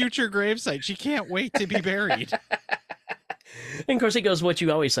her future gravesite. She can't wait to be buried. And of course he goes, what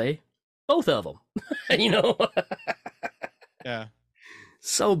you always say, both of them. You know? Yeah.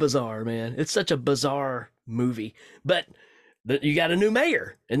 So bizarre, man. It's such a bizarre movie. But you got a new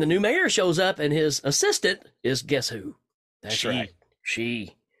mayor, and the new mayor shows up, and his assistant is, guess who? That's She. right.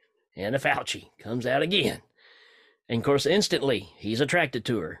 She. Anna Fauci comes out again. And of course, instantly, he's attracted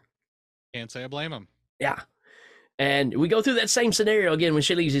to her. Can't say I blame him. Yeah. And we go through that same scenario again when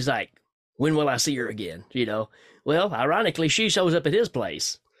she leaves. He's like, when will I see her again? You know? Well, ironically, she shows up at his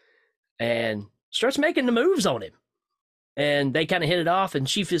place and starts making the moves on him. And they kind of hit it off, and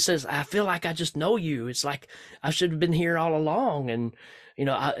she says, I feel like I just know you. It's like I should have been here all along. And, you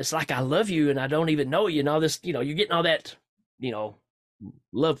know, it's like I love you and I don't even know you. And all this, you know, you're getting all that, you know,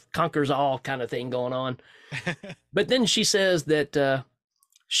 love conquers all kind of thing going on. But then she says that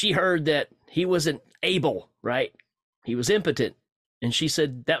she heard that he wasn't able, right? He was impotent. And she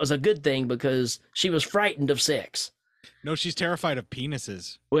said that was a good thing because she was frightened of sex. No, she's terrified of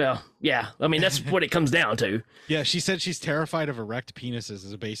penises. Well, yeah. I mean, that's what it comes down to. Yeah, she said she's terrified of erect penises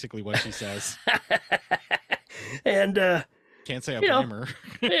is basically what she says. And Can't say I you know, blame her.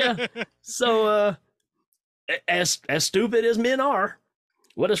 yeah. So as stupid as men are,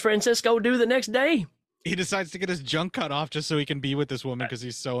 what does Francisco do the next day? He decides to get his junk cut off just so he can be with this woman because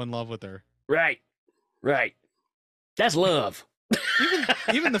he's so in love with her. Right. That's love.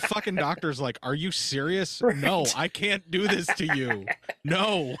 Even the fucking doctor's like, are you serious? Right. No, I can't do this to you.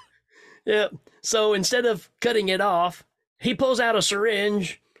 No. Yeah. So instead of cutting it off, he pulls out a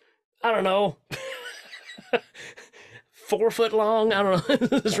syringe. I don't know. 4 foot long. I don't know.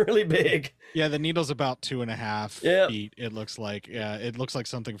 It's really big. Yeah, the needle's about 2.5 Yep. feet. It looks like, yeah, it looks like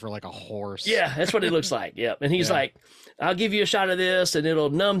something for like a horse. Yeah, that's what it looks like. Yep. And he's Yeah. like, I'll give you a shot of this and it'll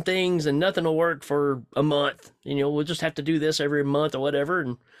numb things and nothing will work for a month. You know, we'll just have to do this every month or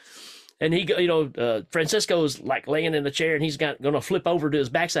whatever. And he, you know, Francisco's like laying in a chair and he's going to flip over to his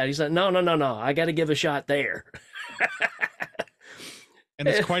backside. He's like, no. I got to give a shot there. And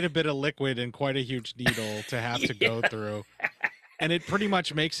it's quite a bit of liquid and quite a huge needle to have to go through. And it pretty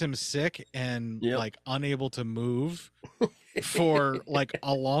much makes him sick and Yep. like unable to move for like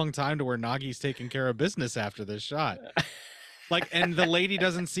a long time to where Nagi's taking care of business after this shot. Like, and the lady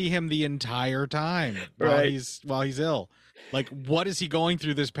doesn't see him the entire time Right. while he's ill. Like, what is he going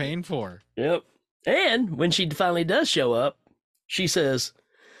through this pain for? Yep. And when she finally does show up, she says,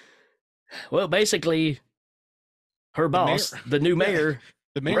 well, basically, her boss, the new mayor,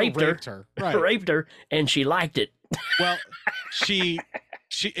 The mayor raped raped her. her. Right. raped her, and she liked it. Well,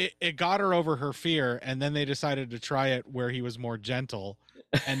 it got her over her fear, and then they decided to try it where he was more gentle,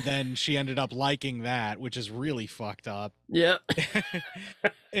 and then she ended up liking that, which is really fucked up. Yeah.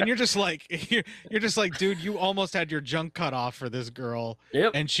 And you're just like, dude, you almost had your junk cut off for this girl,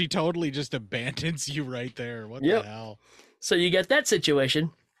 Yep. and she totally just abandons you right there. What Yep. the hell? So you get that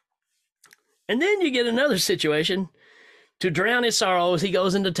situation. And then you get another situation. To drown his sorrows, he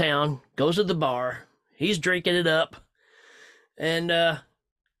goes into town, goes to the bar. He's drinking it up. And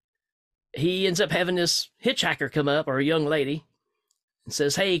he ends up having this hitchhiker come up, or a young lady, and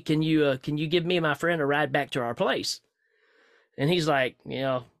says, hey, can you give me and my friend a ride back to our place? And he's like, you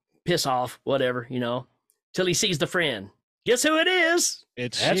know, piss off, whatever, you know, till he sees the friend. Guess who it is?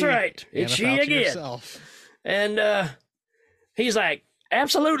 That's She, right. It's Anna she Fauci again. herself. And he's like,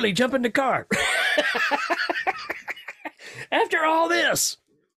 absolutely, jump in the car. After all this,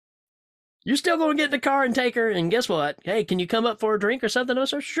 you're still going to get in the car and take her. And guess what? Hey, can you come up for a drink or something? I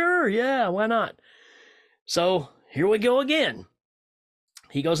said, sure, yeah, why not? So here we go again.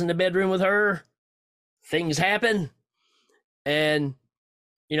 He goes in the bedroom with her. Things happen. And,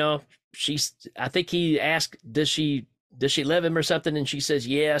 you know, I think he asked, does she love him or something? And she says,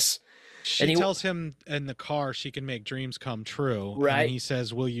 yes. She And he- tells him in the car she can make dreams come true. Right. And he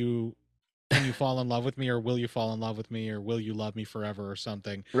says, can you fall in love with me, or will you fall in love with me, or will you love me forever, or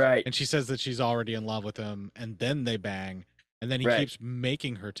something? Right. And she says that she's already in love with him, and then they bang. And then he Right. keeps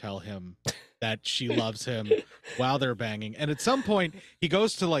making her tell him that she loves him while they're banging. And at some point, he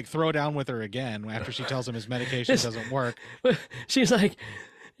goes to like throw down with her again after she tells him his medication doesn't work. She's like,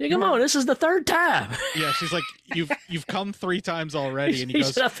 yeah, come on, this is the third time. Yeah, she's like, you've come 3 times already. And he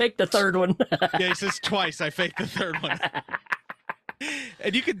goes, said, I faked the third one. yeah, he says twice, I faked the third one.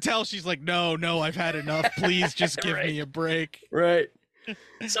 And you can tell she's like, no, I've had enough. Please just give Right. me a break. Right.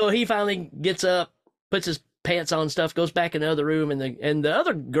 So he finally gets up, puts his pants on, stuff, goes back in the other room, and the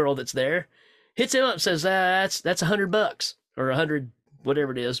other girl that's there hits him up, says, that's $100 or 100,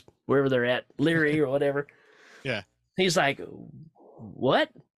 whatever it is, wherever they're at, Leary or whatever. Yeah. He's like, what?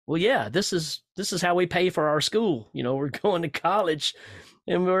 Well, yeah, this is how we pay for our school. You know, we're going to college,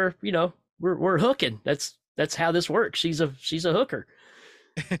 and we're hooking. That's how this works. She's a hooker.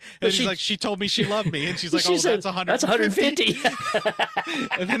 And he's like, she told me she loved me, and she's like, she oh, said, that's 150.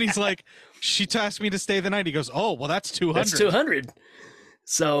 And then he's like, she asked me to stay the night. He goes, oh, well, that's 200. That's 200.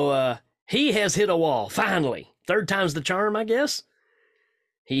 So he has hit a wall finally. Third time's the charm, I guess.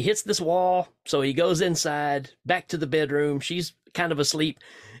 He hits this wall, so he goes inside, back to the bedroom. She's kind of asleep,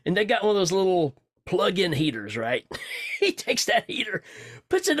 and they got one of those little plug-in heaters, right? He takes that heater,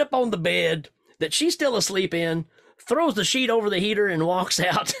 puts it up on the bed that she's still asleep in, throws the sheet over the heater, and walks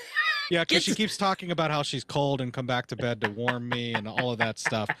out. Yeah, because she keeps talking about how she's cold and come back to bed to warm me and all of that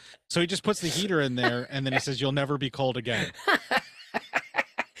stuff. So he just puts the heater in there, and then he says, you'll never be cold again.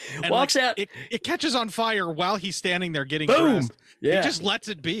 And walks out. It catches on fire while he's standing there getting Boom. dressed. Yeah. He just lets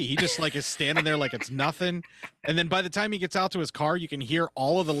it be. He just like is standing there like it's nothing. And then by the time he gets out to his car, you can hear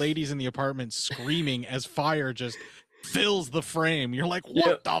all of the ladies in the apartment screaming as fire just fills the frame. You're like,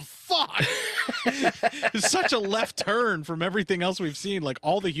 what the fuck? It's such a left turn from everything else we've seen. Like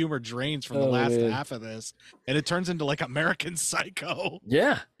all the humor drains from the last half of this, and it turns into like American Psycho.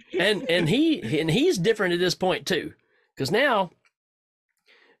 Yeah. And he's different at this point too. Because now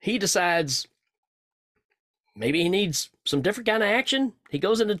he decides maybe he needs some different kind of action. He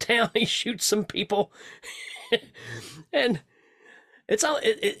goes into town, he shoots some people, and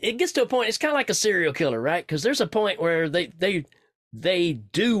it gets to a point. It's kind of like a serial killer, right? Because there's a point where they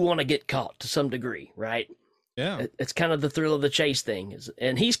do want to get caught to some degree, right? Yeah, it's kind of the thrill of the chase thing,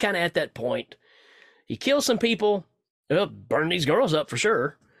 and he's kind of at that point. He kills some people, burn these girls up for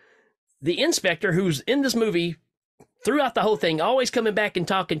sure. The inspector, who's in this movie throughout the whole thing, always coming back and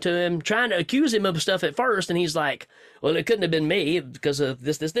talking to him, trying to accuse him of stuff at first, and he's like, well, it couldn't have been me because of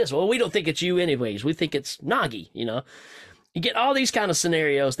this. Well, we don't think it's you anyways. We think it's Nagi, you know? You get all these kind of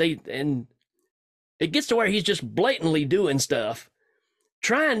scenarios, and it gets to where he's just blatantly doing stuff,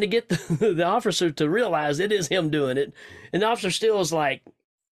 trying to get the officer to realize it is him doing it, and the officer still is like,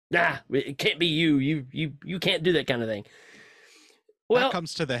 nah, it can't be you. You can't do that kind of thing. Well, that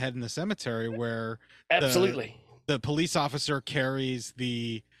comes to the head in the cemetery where absolutely. The police officer carries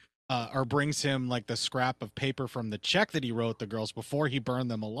or brings him like the scrap of paper from the check that he wrote the girls before he burned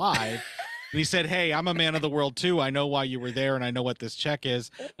them alive. And he said, hey, I'm a man of the world too. I know why you were there, and I know what this check is.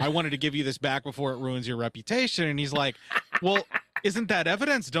 I wanted to give you this back before it ruins your reputation. And he's like, well, isn't that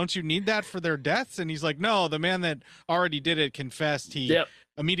evidence? Don't you need that for their deaths? And he's like, no, the man that already did it confessed. He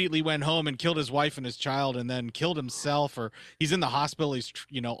immediately went home and killed his wife and his child, and then killed himself, or he's in the hospital. He's,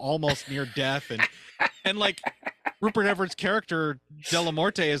 almost near death. And like Rupert Everett's character,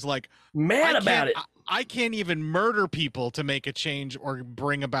 Delamorte, is like mad about it. I can't even murder people to make a change or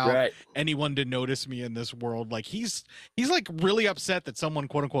bring about anyone to notice me in this world. Like he's like really upset that someone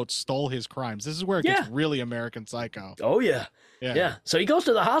quote unquote stole his crimes. This is where it gets really American Psycho. Oh yeah. So he goes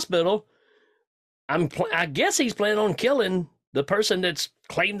to the hospital. I guess he's planning on killing the person that's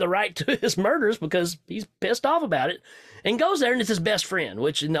claimed the right to his murders because he's pissed off about it, and goes there, and it's his best friend,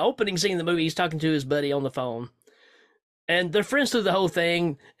 which in the opening scene of the movie, he's talking to his buddy on the phone. And they're friends through the whole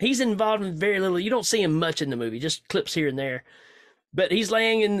thing. He's involved in very little. You don't see him much in the movie, just clips here and there. But he's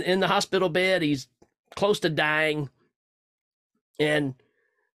laying in the hospital bed. He's close to dying. And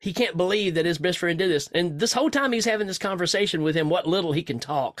he can't believe that his best friend did this. And this whole time he's having this conversation with him, what little he can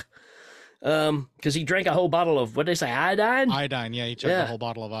talk. Because he drank a whole bottle of, what did they say, iodine? Iodine, yeah. He chugged a whole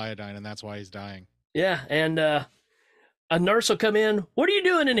bottle of iodine, and that's why he's dying. Yeah, and a nurse will come in. What are you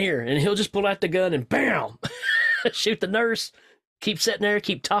doing in here? And he'll just pull out the gun and bam! Shoot the nurse, keep sitting there,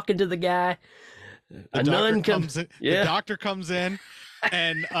 keep talking to the guy. A nun comes in. The doctor comes in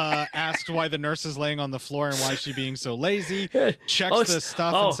and asks why the nurse is laying on the floor and why is she being so lazy. Checks the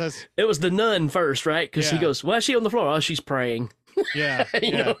stuff and says... It was the nun first, right? Because he goes, why is she on the floor? Oh, she's praying. Yeah.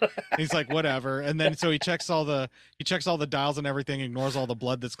 He's like, whatever. And then so he checks all the dials and everything, ignores all the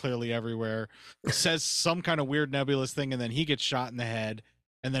blood that's clearly everywhere, says some kind of weird nebulous thing, and then he gets shot in the head.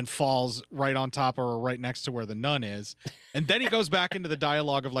 And then falls right on top or right next to where the nun is. And then he goes back into the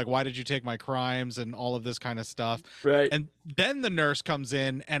dialogue of like, why did you take my crimes and all of this kind of stuff. Right. And then the nurse comes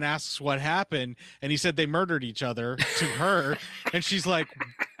in and asks what happened. And he said they murdered each other to her. And she's like,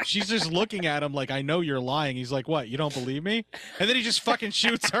 she's just looking at him like, I know you're lying. He's like, what? You don't believe me? And then he just fucking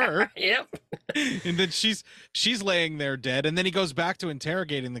shoots her. Yep. And then she's laying there dead. And then he goes back to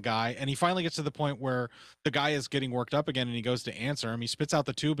interrogating the guy. And he finally gets to the point where the guy is getting worked up again. And he goes to answer him. He spits out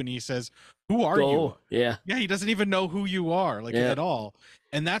the tube and he says, who are you? Yeah. Yeah, he doesn't even know who you are, like, Yeah. at all.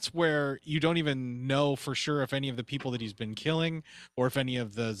 And that's where you don't even know for sure if any of the people that he's been killing or if any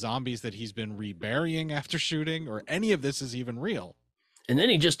of the zombies that he's been reburying after shooting or any of this is even real. And then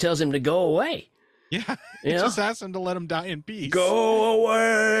he just tells him to go away. Yeah, he You know? just asks him to let him die in peace. Go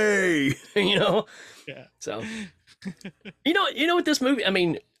away. You know? Yeah. So, you know what this movie, I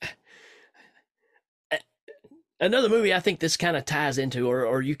mean, another movie I think this kind of ties into,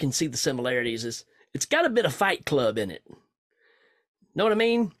 or you can see the similarities, is it's got a bit of Fight Club in it. Know what I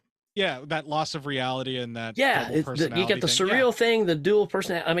mean? Yeah, that loss of reality and that Yeah, double you personality got the thing. surreal thing, the dual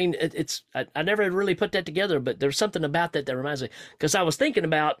personality. I mean, I never really put that together, but there's something about that reminds me. Because I was thinking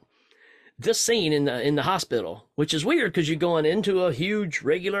about this scene in the hospital, which is weird because you're going into a huge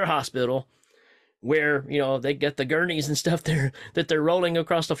regular hospital where, you know, they got the gurneys and stuff there that they're rolling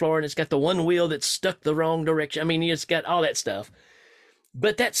across the floor, and it's got the one wheel that's stuck the wrong direction. I mean, it's got all that stuff.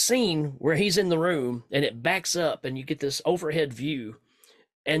 But that scene where he's in the room and it backs up and you get this overhead view,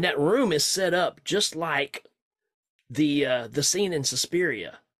 and that room is set up just like the scene in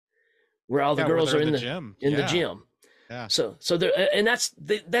Suspiria, where all the girls are in the gym. the gym. Yeah. So there, and that's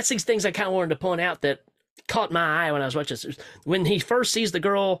these things I kind of wanted to point out that caught my eye when I was watching this. When he first sees the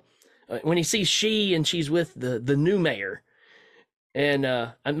girl, when he sees she's with the new mayor, and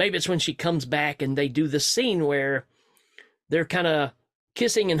maybe it's when she comes back and they do this scene where they're kind of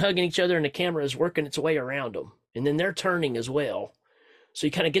kissing and hugging each other, and the camera is working its way around them, and then they're turning as well. So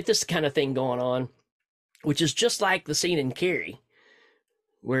you kind of get this kind of thing going on, which is just like the scene in Carrie,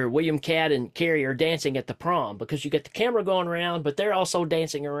 where William Catt and Carrie are dancing at the prom, because you get the camera going around, but they're also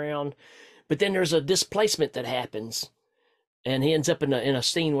dancing around. But then there's a displacement that happens, and he ends up in a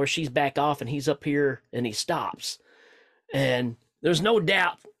scene where she's back off and he's up here and he stops. And there's no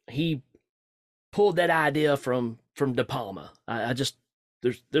doubt he pulled that idea from De Palma. I just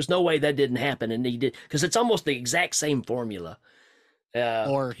there's no way that didn't happen, and he did, because it's almost the exact same formula.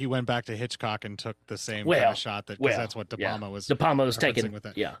 Or he went back to Hitchcock and took the same kind of shot because that's what De Palma was. De Palma was taking with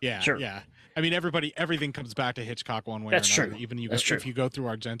that. Yeah, sure. Yeah. I mean, everything comes back to Hitchcock one way That's or another. true. Even That's true. if you go through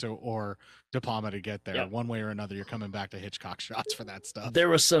Argento or De Palma to get there, Yeah. one way or another, you're coming back to Hitchcock shots for that stuff. There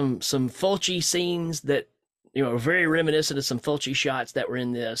was some Fulci scenes that, you know, are very reminiscent of some Fulci shots that were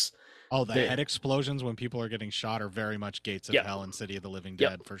in this. Oh, the head explosions when people are getting shot are very much Gates of Hell and City of the Living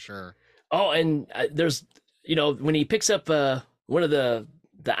Dead for sure. Oh, and there's, you know, when he picks up one of the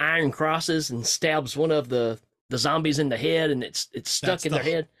iron crosses and stabs one of the zombies in the head, and it's stuck in their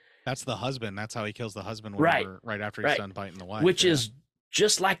head. That's the husband. That's how he kills the husband Right after he's done biting the wife. Which is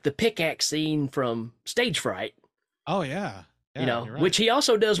just like the pickaxe scene from Stage Fright. Oh yeah. You know, you're right. which he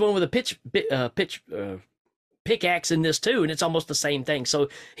also does one with a pickaxe in this too, and it's almost the same thing. So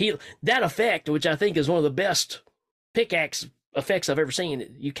that effect, which I think is one of the best pickaxe effects I've ever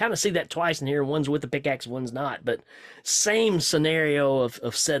seen, you kind of see that twice in here. One's with the pickaxe, one's not, but same scenario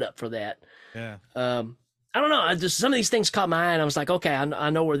of setup for that. Yeah. I don't know. Some of these things caught my eye, and I was like, okay, I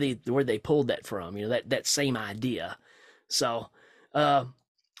know where they pulled that from. You know, that same idea. So,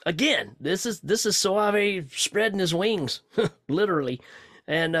 again, this is Soave spreading his wings, literally,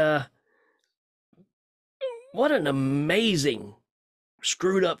 and what an amazing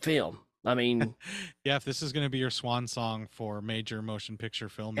screwed up film. I mean, yeah, if this is going to be your swan song for major motion picture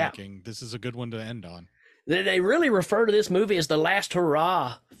filmmaking, this is a good one to end on. They really refer to this movie as the last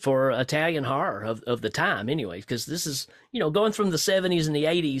hurrah for Italian horror of the time, anyway, because this is, you know, going from the 70s and the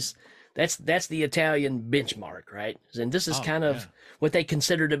 80s. That's the Italian benchmark, right? And this is kind of what they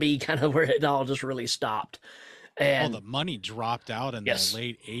consider to be kind of where it all just really stopped. And the money dropped out in the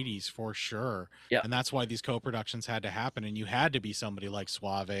late 80s for sure. Yeah. And that's why these co-productions had to happen. And you had to be somebody like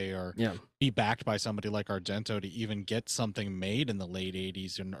Suave or be backed by somebody like Argento to even get something made in the late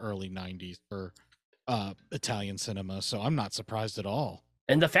 80s and early 90s for Italian cinema. So I'm not surprised at all.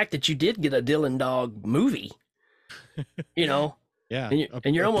 And the fact that you did get a Dylan Dog movie, you know. Yeah.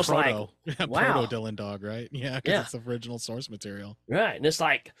 And you're almost like, wow. Proto Dylan Dog, right? Yeah, because it's the original source material. Right. And it's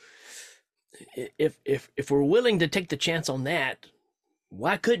like, if we're willing to take the chance on that,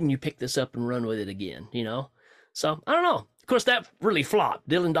 why couldn't you pick this up and run with it again, you know? So, I don't know. Of course, that really flopped.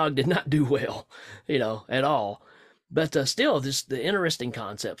 Dylan Dog did not do well, you know, at all. But still, this the interesting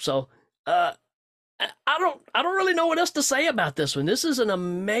concept. So, I don't really know what else to say about this one. This is an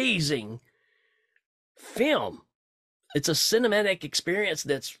amazing film. It's a cinematic experience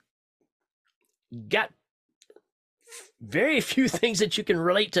that's got very few things that you can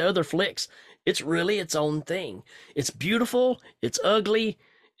relate to other flicks. It's really its own thing. It's beautiful, it's ugly,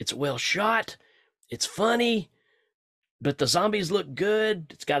 it's well shot, it's funny, but the zombies look good.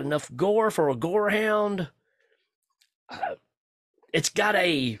 It's got enough gore for a gore hound. It's got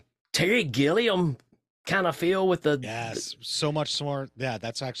a Terry Gilliam kind of feel with the Yes, so much more. Yeah,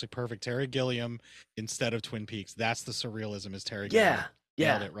 that's actually perfect. Terry Gilliam instead of Twin Peaks. That's the surrealism is Terry Gilliam.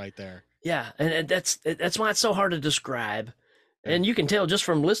 Nailed it right there. Yeah, and that's why it's so hard to describe. And you can tell just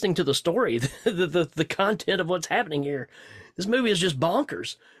from listening to the story, the content of what's happening here. This movie is just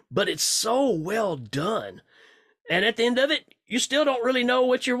bonkers, but it's so well done. And at the end of it, you still don't really know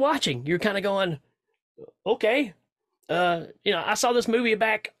what you're watching. You're kind of going, okay, I saw this movie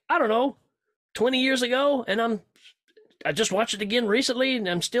back, I don't know, 20 years ago, and I just watched it again recently, and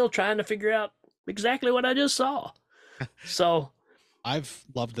I'm still trying to figure out exactly what I just saw. So I've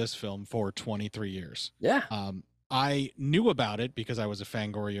loved this film for 23 years. yeah, I knew about it because I was a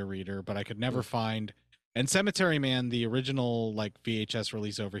Fangoria reader, but I could never find. And Cemetery Man, the original like VHS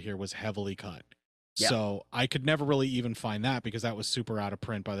release over here, was heavily cut. Yeah. So I could never really even find that because that was super out of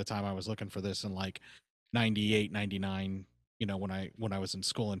print by the time I was looking for this in like 98, 99, when I was in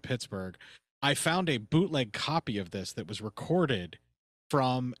school in Pittsburgh. I found a bootleg copy of this that was recorded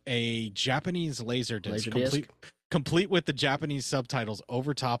from a Japanese Laserdisc, complete with the Japanese subtitles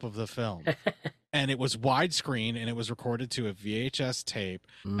over top of the film. And it was widescreen and it was recorded to a VHS tape.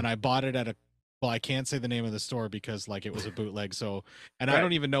 And I bought it at I can't say the name of the store because like it was a bootleg. So, and I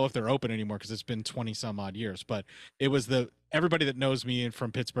don't even know if they're open anymore because it's been 20 some odd years, but it was everybody that knows me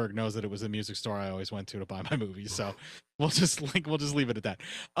from Pittsburgh knows that it was the music store I always went to buy my movies. So we'll just leave it at that.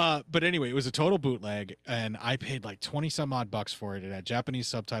 But anyway, it was a total bootleg and I paid like 20 some odd bucks for it. It had Japanese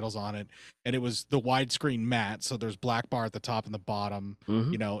subtitles on it and it was the widescreen matte. So there's black bar at the top and the bottom,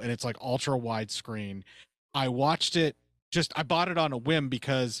 and it's like ultra widescreen. I watched it. I bought it on a whim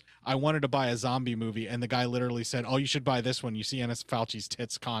because I wanted to buy a zombie movie, and the guy literally said, "Oh, you should buy this one. You see Ennis Fauci's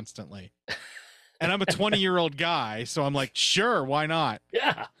tits constantly." And I'm a 20-year-old guy, so I'm like, "Sure, why not?"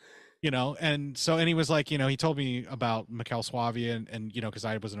 yeah. And he was like, he told me about Mikel Suavia and because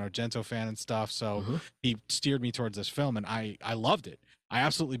I was an Argento fan and stuff, so he steered me towards this film, and I loved it. I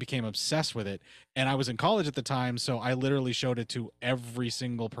absolutely became obsessed with it, and I was in college at the time, so I literally showed it to every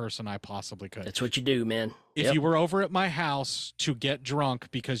single person I possibly could. That's what you do, man. If you were over at my house to get drunk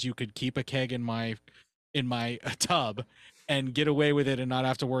because you could keep a keg in my tub and get away with it and not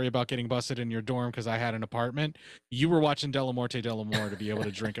have to worry about getting busted in your dorm because I had an apartment, you were watching Della Morte to be able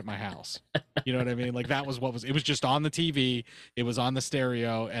to drink at my house. You know what I mean? Like that was it was just on the TV, it was on the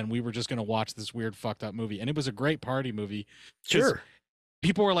stereo, and we were just going to watch this weird fucked up movie. And it was a great party movie. Sure.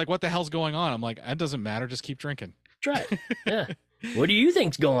 People were like, "What the hell's going on?" I'm like, "It doesn't matter. Just keep drinking." That's right. Yeah. What do you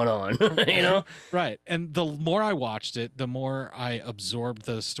think's going on? Right. And the more I watched it, the more I absorbed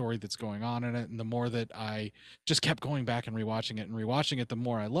the story that's going on in it, and the more that I just kept going back and rewatching it, the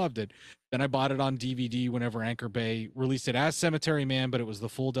more I loved it. Then I bought it on DVD whenever Anchor Bay released it as Cemetery Man, but it was the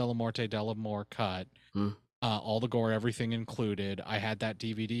full Della Morte Delamore cut. All the gore, everything included. I had that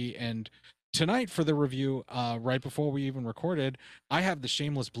DVD, and tonight for the review, right before we even recorded, I have the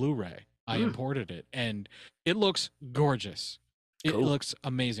Shameless Blu-ray. I imported it, and it looks gorgeous. It looks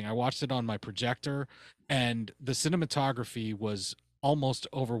amazing. I watched it on my projector, and the cinematography was almost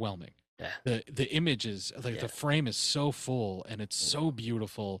overwhelming. Yeah. The images, the frame is so full, and it's so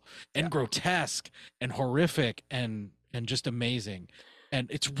beautiful and grotesque and horrific and just amazing. And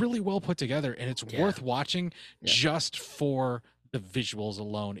it's really well put together, and it's worth watching just for the visuals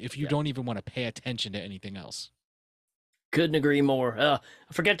alone if you don't even want to pay attention to anything else. Couldn't agree more. I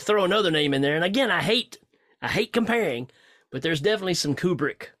forgot to throw another name in there, and again, I hate comparing, but there's definitely some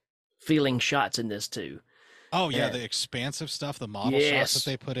Kubrick feeling shots in this too. Oh yeah, the expansive stuff, the model shots that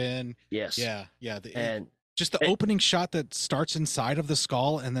they put in. Yes. Yeah. And just the opening shot that starts inside of the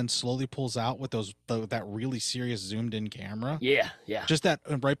skull and then slowly pulls out with that really serious zoomed in camera. Yeah. Just that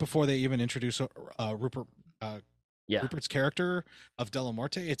right before they even introduce Rupert's character of Della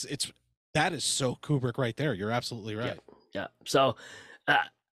Morte. That is so Kubrick right there. You're absolutely right. Yeah. So,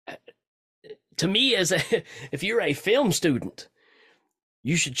 to me, if you're a film student,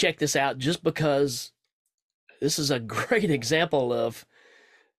 you should check this out just because this is a great example of,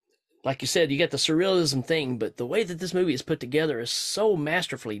 like you said, you got the surrealism thing, but the way that this movie is put together is so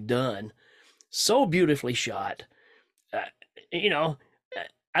masterfully done, so beautifully shot. I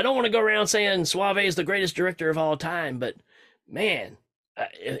don't want to go around saying Suave is the greatest director of all time, but man,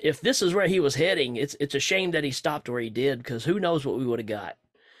 if this is where he was heading, it's a shame that he stopped where he did, because who knows what we would have got.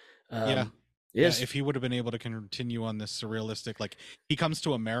 If he would have been able to continue on this surrealistic, like he comes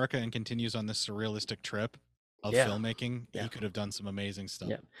to America and continues on this surrealistic trip, of Yeah. filmmaking, Yeah. he could have done some amazing stuff.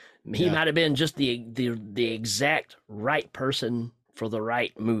 Yeah. He Yeah. might have been just the exact right person for the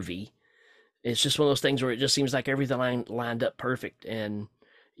right movie. It's just one of those things where it just seems like everything lined up perfect, and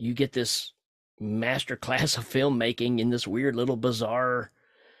you get this master class of filmmaking in this weird little bizarre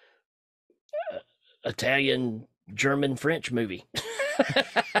Italian, German, French movie.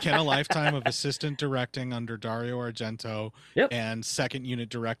 Can a lifetime of assistant directing under Dario Argento Yep. and second unit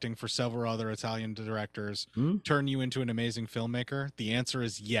directing for several other Italian directors Hmm? turn you into an amazing filmmaker? The answer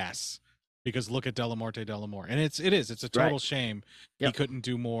is yes. Because look at Della Morte Dell'Amore. And it's a total Right. shame he Yep. couldn't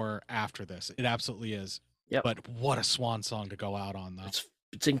do more after this. It absolutely is. Yep. But what a swan song to go out on, though.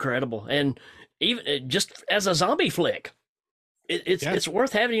 It's incredible, and even just as a zombie flick, it's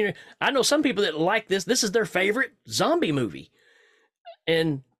worth having. I know some people that like this. This is their favorite zombie movie,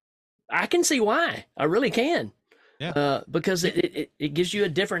 and I can see why. I really can. Yeah. Because it gives you a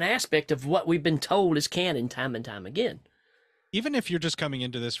different aspect of what we've been told is canon time and time again. Even if you're just coming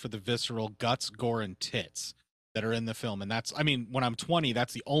into this for the visceral guts, gore, and tits that are in the film, and that's, I mean, when I'm 20,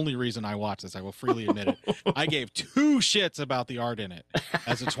 that's the only reason I watch this. I will freely admit it. I gave 2 shits about the art in it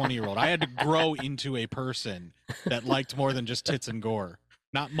as a 20-year-old. I had to grow into a person that liked more than just tits and gore.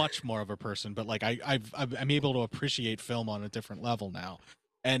 Not much more of a person, but like I'm able to appreciate film on a different level now.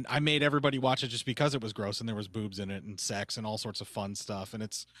 And I made everybody watch it just because it was gross and there was boobs in it and sex and all sorts of fun stuff. And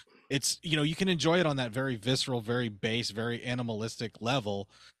it's you can enjoy it on that very visceral, very base, very animalistic level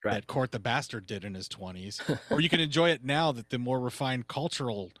Right. that Court the Bastard did in his 20s. Or you can enjoy it now that the more refined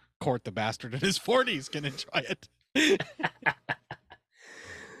cultural Court the Bastard in his 40s can enjoy it.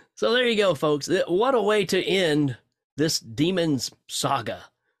 So there you go, folks. What a way to end this Demons saga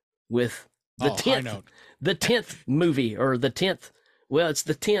with the High note, 10th movie, or the 10th. Well, it's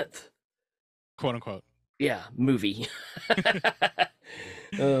the 10th. quote unquote. Yeah, movie.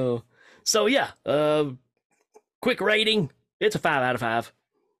 So yeah, quick rating. It's a 5 out of 5.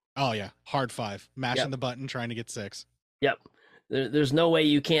 Oh yeah, hard 5. Mashing Yep. the button, trying to get 6. Yep. There's no way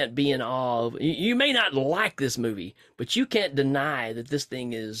you can't be in awe of. You may not like this movie, but you can't deny that this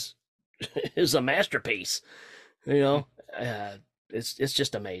thing is is a masterpiece. You know, it's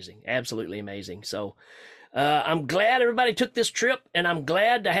just amazing, absolutely amazing. So I'm glad everybody took this trip, and I'm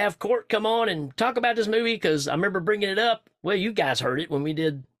glad to have Court come on and talk about this movie, because I remember bringing it up. Well, you guys heard it when we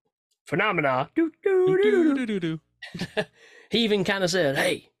did Phenomena. Do-do-do-do-do. He even kind of said,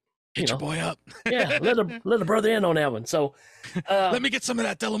 "Hey, Hit your boy up. yeah, let a brother in on that one." So Let me get some of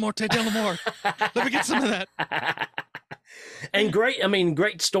that Della Morte Dell'Amore. Let me get some of that. And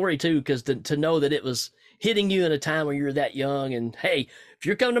great story too, because to know that it was hitting you in a time where you're that young, and hey, if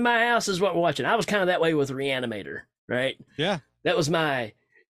you're coming to my house, this is what we're watching. I was kind of that way with Reanimator, right? Yeah. That was my,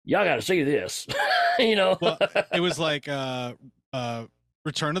 y'all got to see this, you know. Well, it was like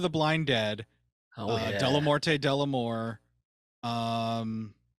Return of the Blind Dead, Della Morte Dell'Amore,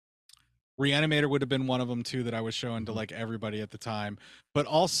 Reanimator would have been one of them too that I was showing to like everybody at the time, but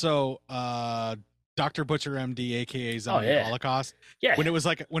also Dr. Butcher MD, aka Zombie yeah. Holocaust. Yeah, When it was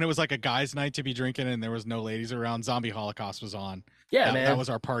like a guy's night to be drinking and there was no ladies around, Zombie Holocaust was on. yeah, man. That was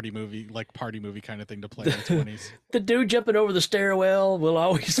our party movie kind of thing to play in the 20s. The dude jumping over the stairwell will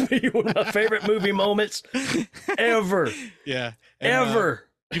always be one of my favorite movie moments ever, Yeah. And, ever.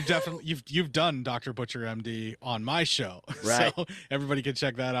 you've done Dr. Butcher MD on my show. Right. So everybody can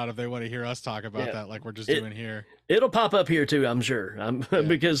check that out if they want to hear us talk about Yeah. that like we're just doing here. It'll pop up here too, I'm sure.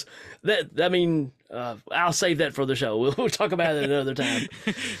 Because I'll save that for the show. We'll talk about it another time.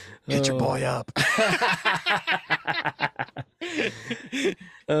 Get your boy up.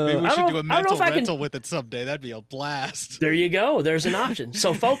 Maybe we I should don't- do a I don't know mental if I can- rental with it someday. That'd be a blast. There you go. There's an option.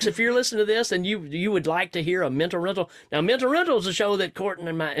 So, folks, if you're listening to this and you would like to hear a mental rental, now mental rental is a show that Courtney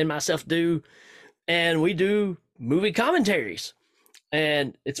and myself do, and we do movie commentaries,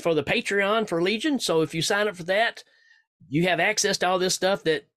 and it's for the Patreon for Legion. So if you sign up for that, you have access to all this stuff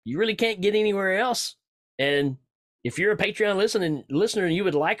that you really can't get anywhere else. And if you're a Patreon listener and you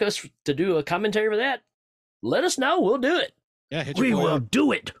would like us to do a commentary for that, let us know. We'll do it. Yeah, hit your We boy will up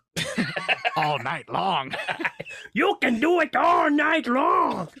do it. all night long. You can do it all night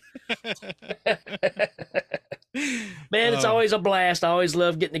long. Man, it's Oh. always a blast. I always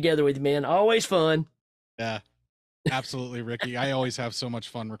love getting together with you, man. Always fun. Yeah. Absolutely, Ricky. I always have so much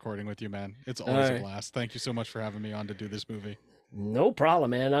fun recording with you, man. It's always All right. a blast. Thank you so much for having me on to do this movie. No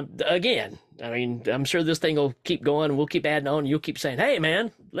problem, man. I'm sure this thing will keep going. We'll keep adding on. You'll keep saying, "Hey,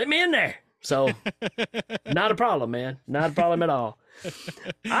 man, let me in there." So, not a problem, man. Not a problem at all. All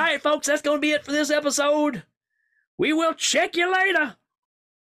right, folks, that's going to be it for this episode. We will check you later.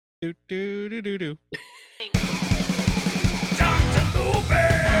 Do do do do do.